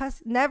 blah, blah."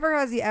 Never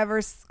has he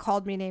ever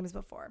called me names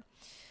before.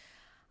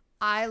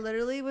 I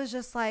literally was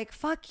just like,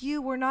 "Fuck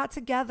you, we're not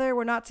together,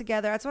 we're not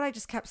together." That's what I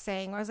just kept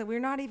saying. I was like, "We're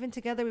not even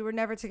together, we were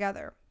never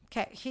together."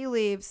 Okay, he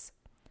leaves.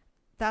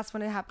 That's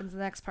when it happens, the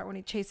next part, when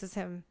he chases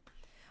him.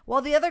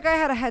 Well, the other guy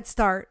had a head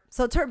start.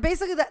 So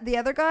basically, the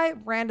other guy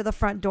ran to the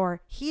front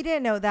door. He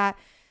didn't know that.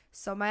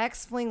 So my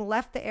ex-fling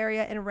left the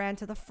area and ran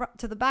to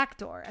the back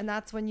door. And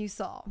that's when you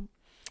saw.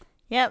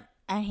 Yep.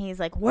 And he's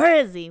like, "Where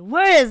is he?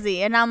 Where is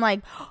he?" And I'm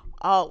like,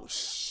 "Oh,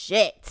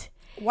 shit."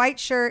 White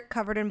shirt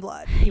covered in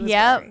blood. He was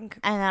wearing.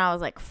 And then I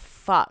was like,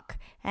 fuck.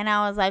 And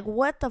I was like,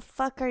 "What the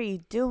fuck are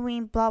you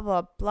doing? Blah,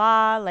 blah,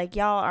 blah. Like,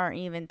 y'all aren't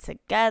even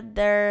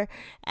together."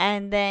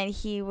 And then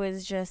he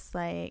was just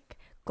like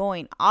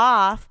going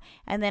off.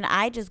 And then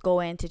I just go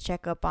in to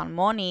check up on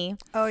Moni.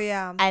 Oh,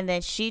 yeah. And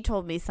then she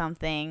told me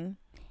something.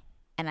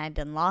 And I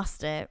done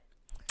lost it.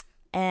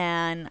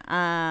 And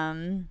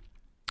kind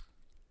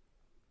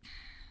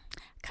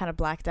of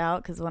blacked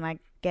out. Because when I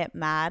get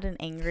mad and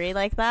angry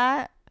like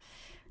that,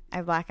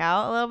 I black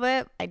out a little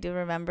bit. I do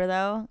remember,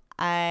 though.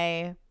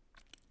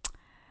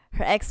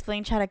 Her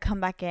ex-fling tried to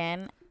come back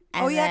in.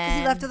 Oh, yeah, because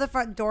he left to the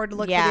front door to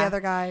look for the other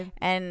guy.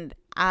 And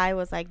I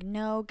was like,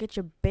 "No, get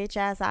your bitch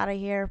ass out of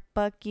here.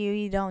 Fuck you.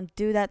 You don't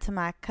do that to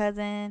my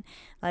cousin."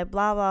 Like,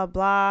 blah, blah,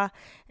 blah.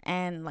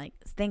 And, like,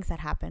 things that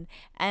happened.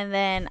 And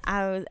then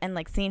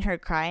seeing her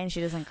cry and she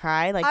doesn't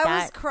cry. Like,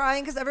 I was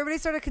crying because everybody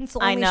started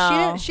consoling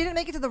me. She didn't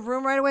make it to the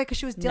room right away because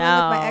she was dealing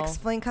with my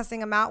ex-fling cussing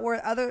him out.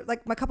 Where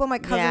a couple of my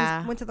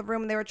cousins went to the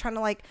room and they were trying to,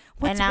 like,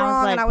 what's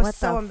wrong? And I was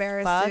so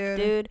embarrassed,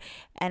 dude.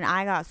 And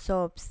I got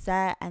so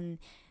upset and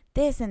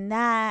this and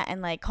that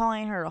and, like,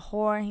 calling her a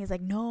whore. And he's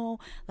like, "No."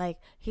 Like,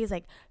 he's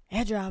like,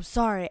 Andrea, I'm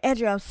sorry.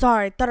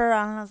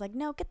 Da-da-da. And I was like,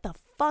 "No, get the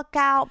fuck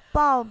out."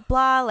 Blah,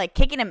 blah. Like,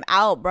 kicking him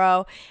out,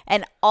 bro.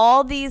 And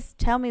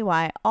tell me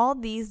why, all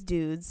these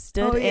dudes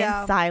stood in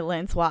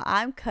silence while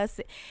I'm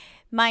cussing.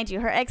 Mind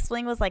you, her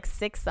ex-fling was like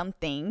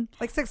 6-something.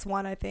 Like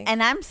 6'1", I think.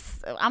 And I'm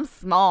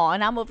small.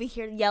 And I'm over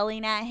here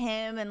yelling at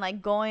him and,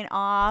 like, going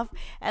off.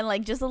 And,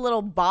 like, just a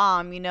little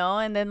bomb, you know?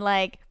 And then,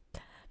 like,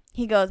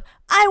 he goes,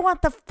 "I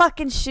want the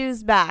fucking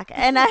shoes back."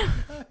 And I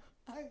forgot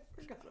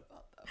about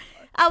that part.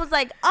 I was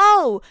like,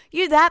 "Oh,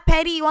 you that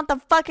petty? You want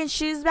the fucking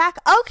shoes back?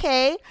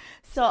 Okay."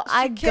 So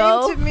she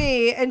came to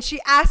me and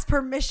she asked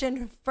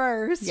permission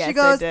first. Yes, she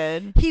goes, I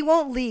did. "He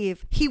won't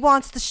leave. He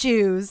wants the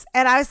shoes."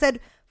 And I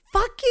said,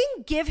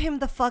 "Fucking give him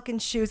the fucking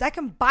shoes. I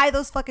can buy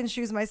those fucking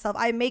shoes myself.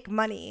 I make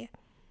money."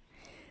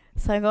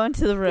 So I go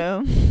into the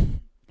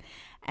room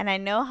and I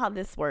know how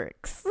this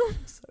works.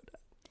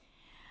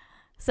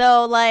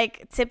 So,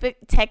 like,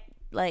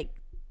 technically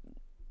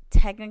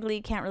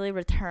you can't really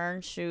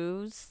return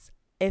shoes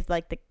if,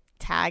 like, the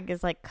tag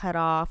is, like, cut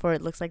off or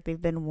it looks like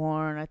they've been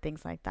worn or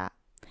things like that.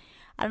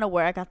 I don't know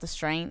where I got the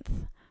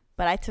strength,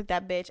 but I took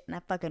that bitch and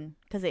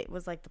because it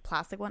was, like, the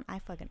plastic one, I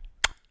fucking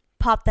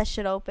popped that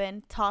shit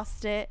open,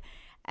 tossed it,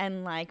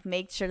 and, like,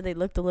 made sure they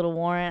looked a little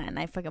worn, and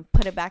I fucking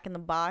put it back in the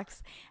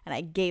box, and I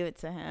gave it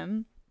to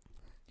him.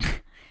 And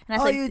I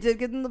was like, you did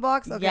get in the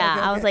box? Okay, yeah,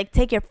 okay. I was like,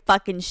 "Take your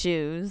fucking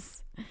shoes."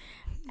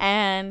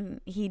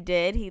 And he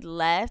did. He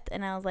left.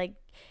 And I was like,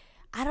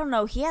 I don't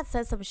know. He had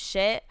said some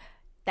shit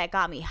that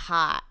got me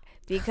hot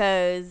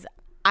because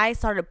I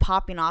started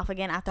popping off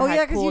again after I cooled down. Oh,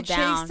 yeah, because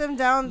you chased him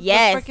down the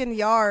freaking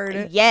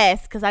yard.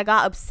 Yes, because I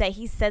got upset.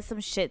 He said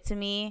some shit to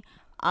me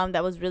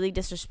that was really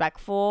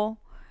disrespectful.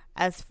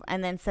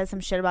 And then said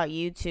some shit about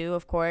you, too,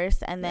 of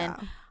course. And then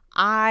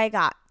I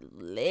got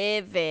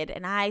livid.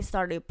 And I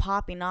started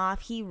popping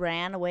off. He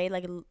ran away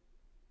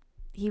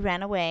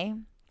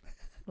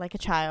like a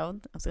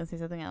child. I was gonna say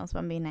something else, but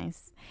I'm being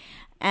nice.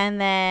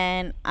 And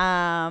then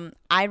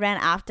I ran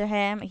after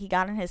him. He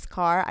got in his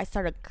car. I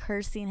started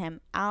cursing him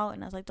out,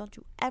 and I was like, "Don't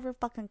you ever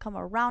fucking come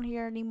around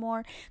here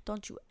anymore.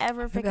 Don't you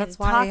ever freaking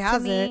talk to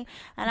me."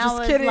 And I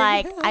was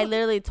like, I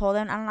literally told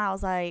him, and I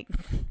was like,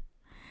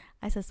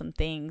 I said some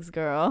things,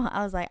 girl.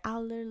 I was like,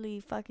 I'll literally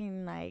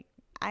fucking, like,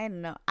 I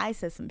don't know. I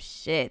said some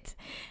shit.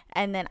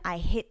 And then I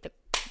hit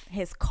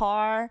his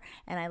car,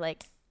 and I,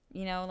 like,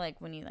 You know, like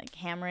when you like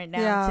hammer it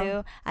down Yeah.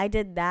 too. I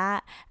did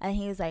that, and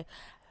he was like,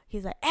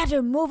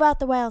 Andrew, move out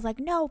the way. I was like,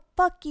 no,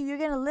 fuck you. You're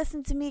gonna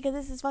listen to me because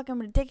this is fucking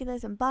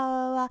ridiculous and blah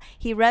blah blah.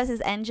 He revs his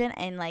engine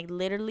and like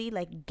literally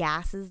like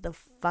gasses the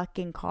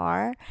fucking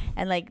car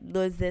and like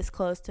was this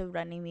close to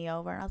running me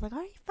over. And I was like,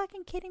 are you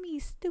fucking kidding me, you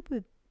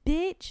stupid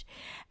bitch?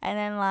 And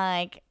then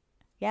like,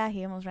 yeah,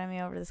 he almost ran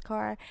me over this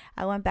car.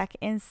 I went back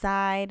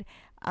inside.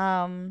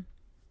 That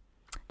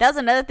was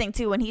another thing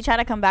too. When he tried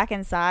to come back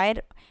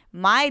inside,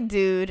 my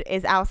dude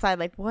is outside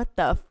like, what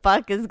the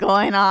fuck is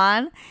going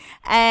on?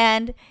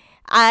 And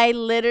I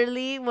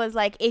literally was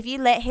like, if you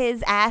let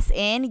his ass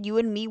in, you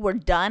and me were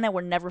done and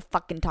we're never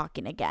fucking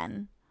talking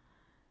again.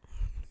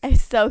 And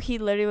so he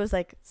literally was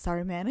like,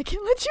 sorry man, I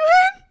can't let you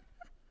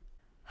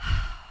in.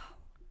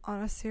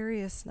 On a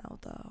serious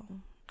note,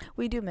 though,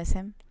 We do miss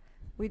him.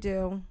 we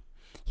do.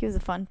 He was a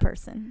fun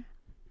person.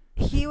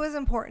 He was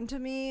important to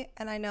me,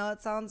 and I know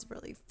it sounds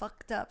really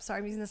fucked up. Sorry,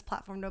 I'm using this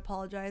platform to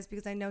apologize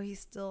because I know he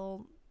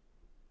still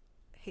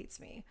hates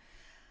me.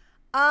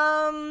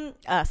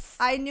 Us.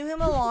 I knew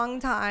him a long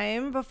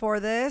time before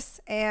this,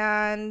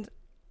 and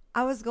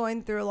I was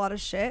going through a lot of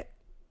shit.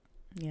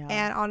 Yeah.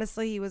 And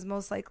honestly, he was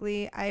most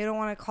likely, I don't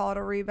want to call it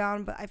a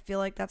rebound, but I feel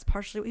like that's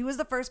partially, he was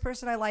the first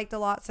person I liked a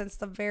lot since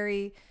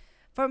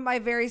from my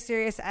very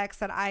serious ex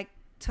that I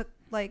took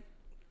like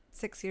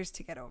 6 years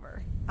to get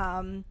over.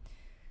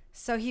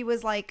 So he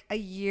was like a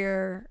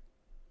year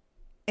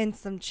and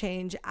some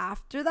change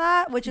after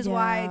that, which is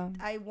why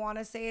I want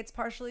to say it's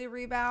partially a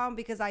rebound,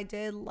 because I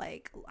did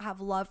like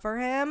have love for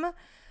him.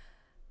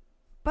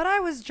 But I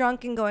was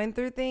drunk and going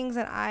through things,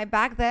 and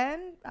back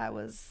then I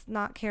was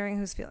not caring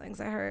whose feelings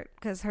I hurt,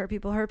 because hurt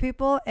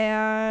people,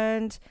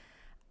 and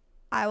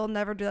I will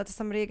never do that to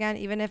somebody again.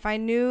 Even if I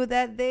knew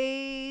that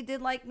they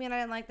did like me and I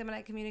didn't like them and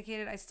I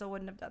communicated, I still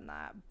wouldn't have done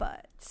that.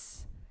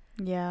 But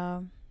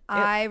yeah.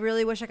 I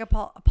really wish I could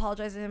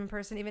apologize to him in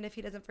person. Even if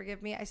he doesn't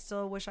forgive me, I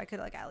still wish I could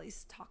like at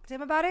least talk to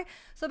him about it.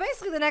 So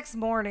basically the next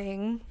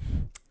morning,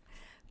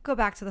 go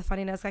back to the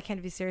funny notes. I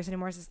can't be serious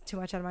anymore. This is too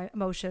much out of my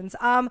emotions.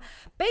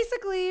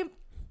 Basically,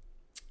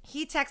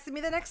 he texted me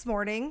the next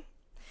morning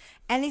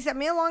and he sent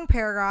me a long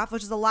paragraph,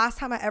 which is the last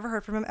time I ever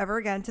heard from him ever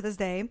again to this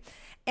day.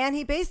 And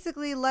he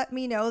basically let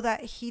me know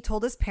that he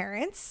told his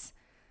parents,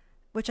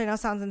 which I know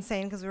sounds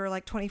insane because we were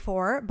like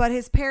 24, but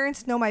his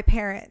parents know my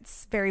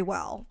parents very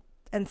well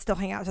and still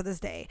hang out to this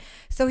day.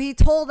 So he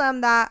told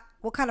them that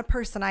what kind of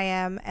person I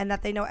am and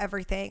that they know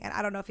everything. And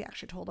I don't know if he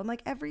actually told them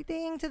like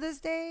everything to this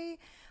day.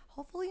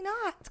 Hopefully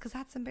not, because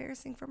that's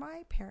embarrassing for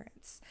my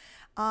parents,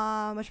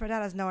 which my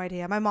dad has no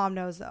idea. My mom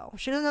knows though.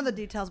 She doesn't know the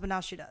details, but now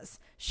she does.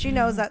 She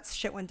knows that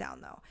shit went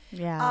down though.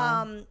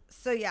 Yeah.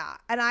 So yeah,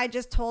 and I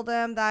just told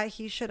him that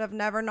he should have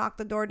never knocked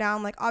the door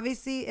down. Like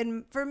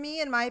obviously, for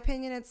me, in my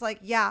opinion, it's like,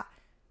 yeah,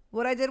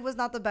 what I did was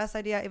not the best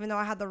idea, even though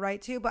I had the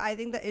right to. But I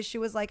think the issue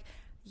was like,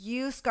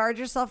 you scarred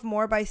yourself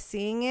more by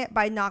seeing it,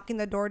 by knocking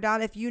the door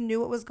down. If you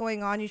knew what was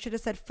going on, you should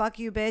have said, fuck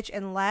you, bitch,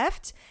 and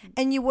left.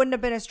 And you wouldn't have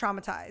been as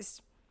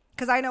traumatized.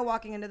 Because I know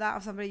walking into that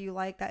with somebody you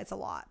like, that it's a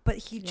lot. But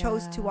he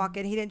chose to walk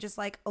in. He didn't just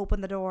like open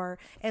the door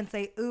and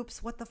say,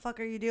 oops, what the fuck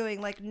are you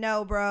doing? Like,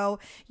 no, bro.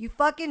 You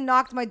fucking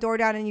knocked my door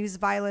down and used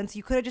violence.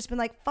 You could have just been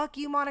like, fuck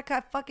you, Monica.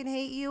 I fucking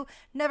hate you.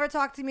 Never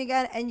talk to me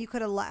again. And you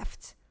could have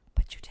left.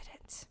 But you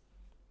didn't.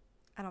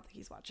 I don't think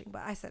he's watching,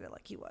 but I said it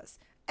like he was.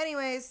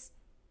 Anyways,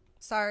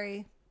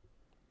 sorry.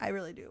 I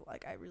really do.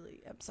 Like, I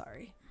really am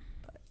sorry.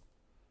 But,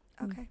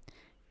 okay.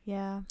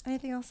 Yeah.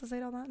 Anything else to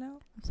say on that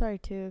note? I'm sorry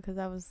too, because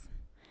that was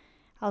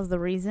the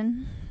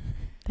reason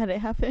that it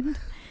happened.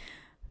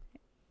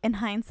 In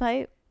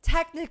hindsight,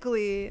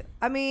 Technically,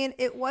 I mean,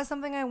 it was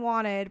something I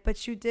wanted,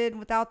 but you did.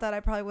 Without that, I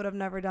probably would have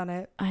never done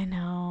it. I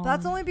know.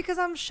 That's only because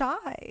I'm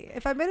shy.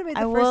 If I made the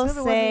I first will move,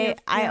 it say,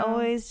 wasn't I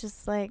always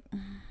just like,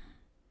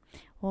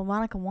 well,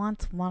 Monica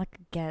wants, Monica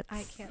gets.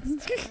 I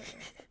can't stand it.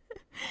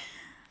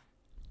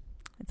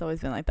 It's always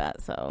been like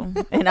that. So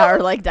in our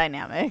like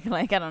dynamic,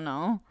 like I don't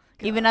know.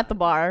 God. Even at the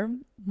bar,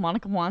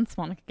 Monica wants,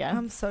 Monica gets.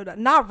 I'm so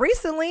done. Not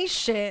recently,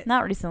 shit.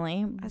 Not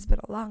recently, It's been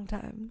a long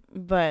time.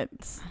 but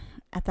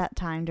at that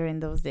time during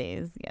those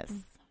days, yes.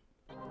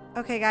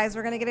 Okay, guys,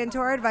 we're gonna get into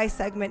our advice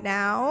segment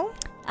now,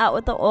 Out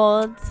with the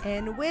old,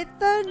 and with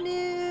the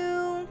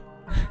new.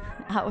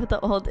 out with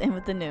the old, in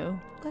with the new.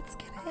 Let's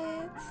get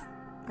it.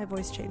 My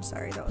voice changed.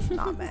 Sorry, that was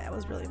not meant. It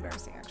was really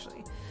embarrassing,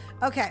 actually.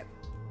 Okay,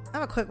 I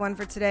have a quick one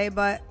for today,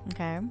 but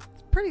Okay.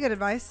 pretty good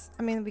advice.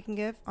 I mean, we can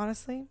give,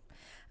 honestly.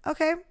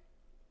 Okay.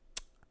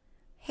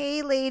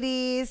 Hey,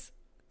 ladies.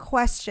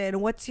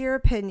 Question. What's your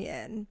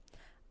opinion?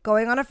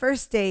 Going on a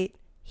first date,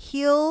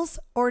 heels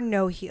or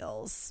no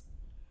heels?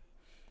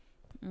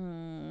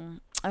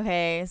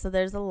 Okay, so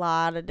there's a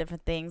lot of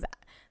different things.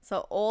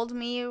 So old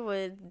me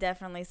would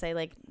definitely say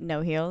like no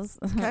heels.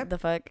 Okay. The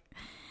fuck.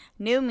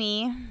 New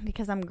me,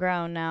 because I'm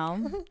grown now,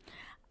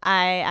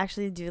 I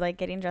actually do like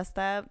getting dressed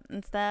up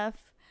and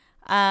stuff.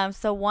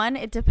 So one,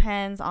 it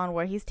depends on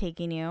where he's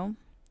taking you.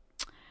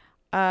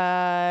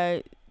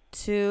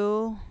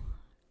 Two,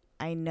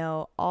 I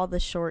know all the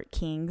short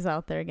kings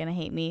out there are gonna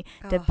hate me.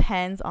 Oh.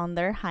 Depends on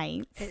their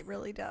height. It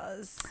really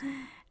does.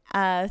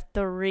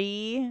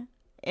 3,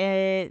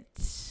 it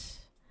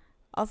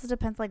also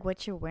depends like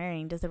what you're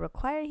wearing. Does it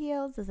require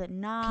heels? Does it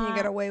not? Can you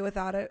get away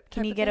without it?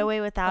 Can you get away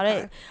without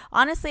it?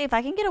 Honestly, if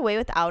I can get away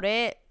without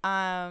it,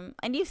 and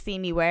you've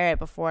seen me wear it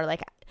before,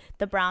 like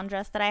the brown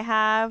dress that I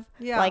have,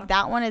 like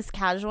that one is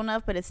casual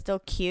enough, but it's still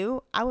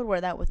cute. I would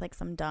wear that with like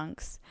some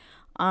dunks.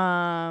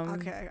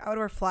 Okay, I would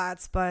wear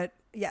flats, but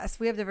yes,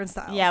 we have different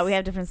styles. Yeah, we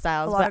have different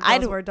styles. A lot of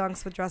girls wear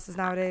dunks with dresses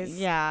nowadays.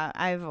 Yeah,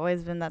 I've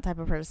always been that type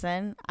of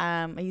person.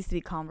 I used to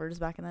be Converse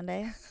back in the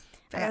day.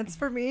 Pants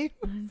for me.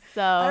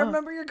 So I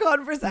remember your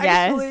Converse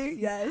actually.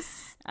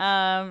 Yes.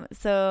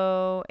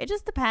 So it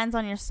just depends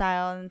on your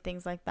style and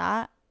things like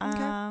that.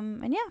 Okay.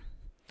 And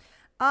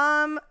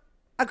yeah.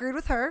 Agreed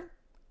with her.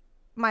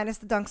 Minus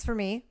the dunks for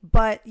me.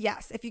 But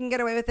yes, if you can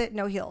get away with it,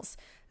 no heels.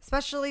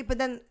 Especially, but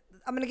then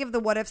I'm going to give the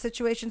what if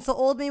situation. So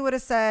old me would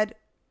have said,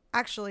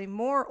 actually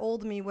more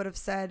old me would have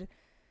said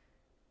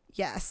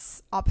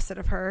yes, opposite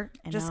of her.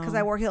 Just because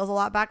I wore heels a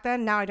lot back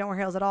then. Now I don't wear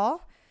heels at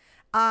all.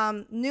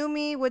 New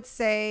me would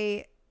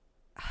say,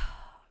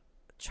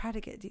 try to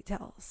get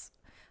details.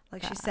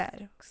 Like she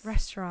said,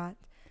 restaurant.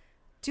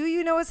 Do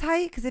you know his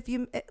height? Because if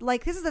you,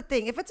 like, this is the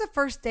thing. If it's a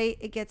first date,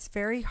 it gets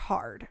very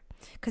hard.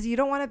 Because you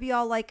don't want to be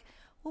all like,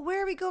 well,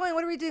 where are we going?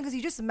 What are we doing? Because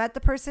you just met the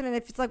person. And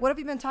if it's like, what if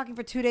you've been talking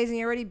for 2 days and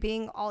you're already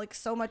being all like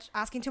so much,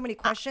 asking too many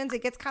questions?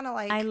 It gets kind of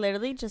like. I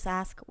literally just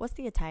ask, what's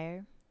the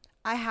attire?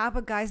 I have,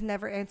 but guys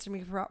never answer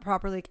me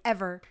properly, like,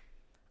 ever.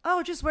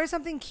 Oh, just wear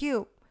something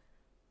cute.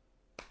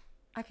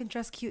 I can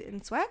dress cute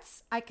in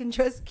sweats. I can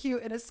dress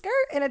cute in a skirt,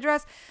 in a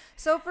dress.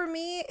 So for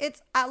me,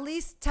 it's at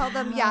least tell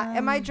them, yeah,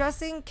 am I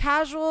dressing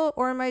casual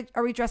or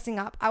are we dressing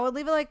up? I would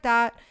leave it like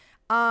that.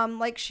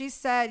 Like she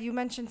said, you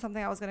mentioned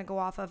something I was going to go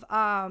off of.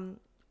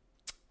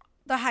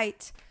 The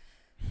height.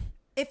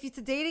 If it's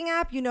a dating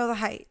app, you know the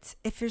height.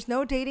 If there's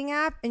no dating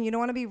app and you don't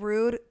want to be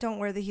rude, don't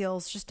wear the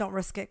heels. Just don't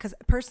risk it. Because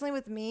personally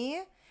with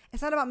me,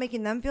 it's not about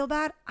making them feel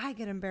bad. I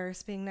get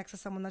embarrassed being next to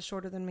someone that's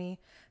shorter than me.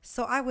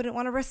 So I wouldn't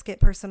want to risk it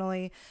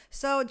personally.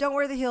 So don't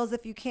wear the heels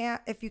if you can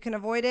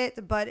avoid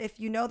it. But if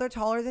you know they're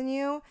taller than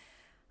you,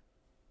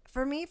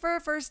 for me, for a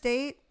first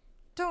date,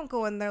 don't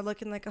go in there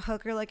looking like a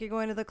hooker, like you're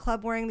going to the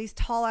club wearing these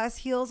tall ass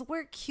heels.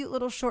 Wear cute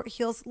little short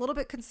heels, a little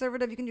bit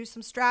conservative. You can do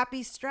some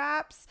strappy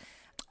straps.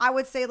 I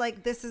would say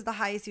like this is the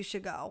highest you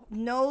should go.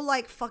 No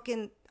like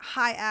fucking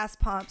high ass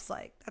pumps.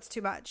 Like that's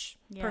too much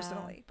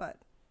personally, but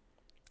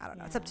I don't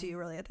know. It's up to you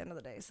really at the end of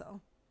the day. So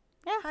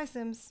yeah. Hi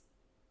Sims.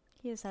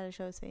 He decided to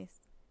show his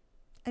face.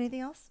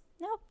 Anything else?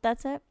 Nope.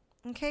 That's it.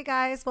 Okay,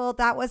 guys. Well,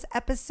 that was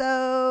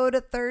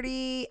episode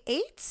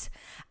 38.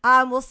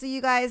 We'll see you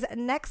guys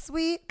next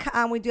week.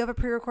 We do have a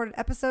pre-recorded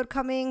episode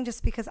coming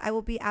just because I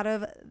will be out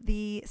of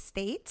the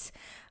state.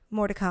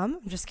 More to come.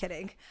 I'm just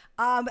kidding.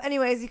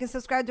 Anyways, you can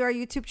subscribe to our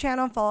YouTube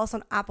channel. Follow us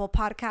on Apple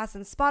Podcasts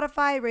and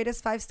Spotify. Rate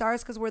us 5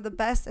 stars because we're the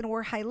best and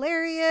we're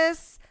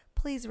hilarious.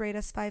 Please rate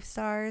us 5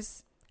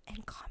 stars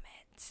and comment.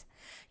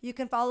 You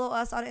can follow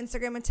us on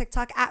Instagram and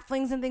TikTok at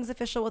Flings and Things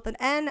Official with an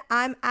N.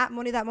 I'm at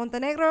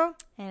Moni.Montenegro.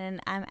 And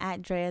I'm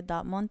at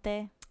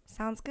Drea.Monte.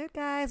 Sounds good,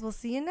 guys. We'll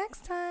see you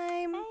next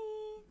time.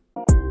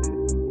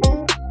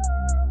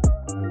 Bye.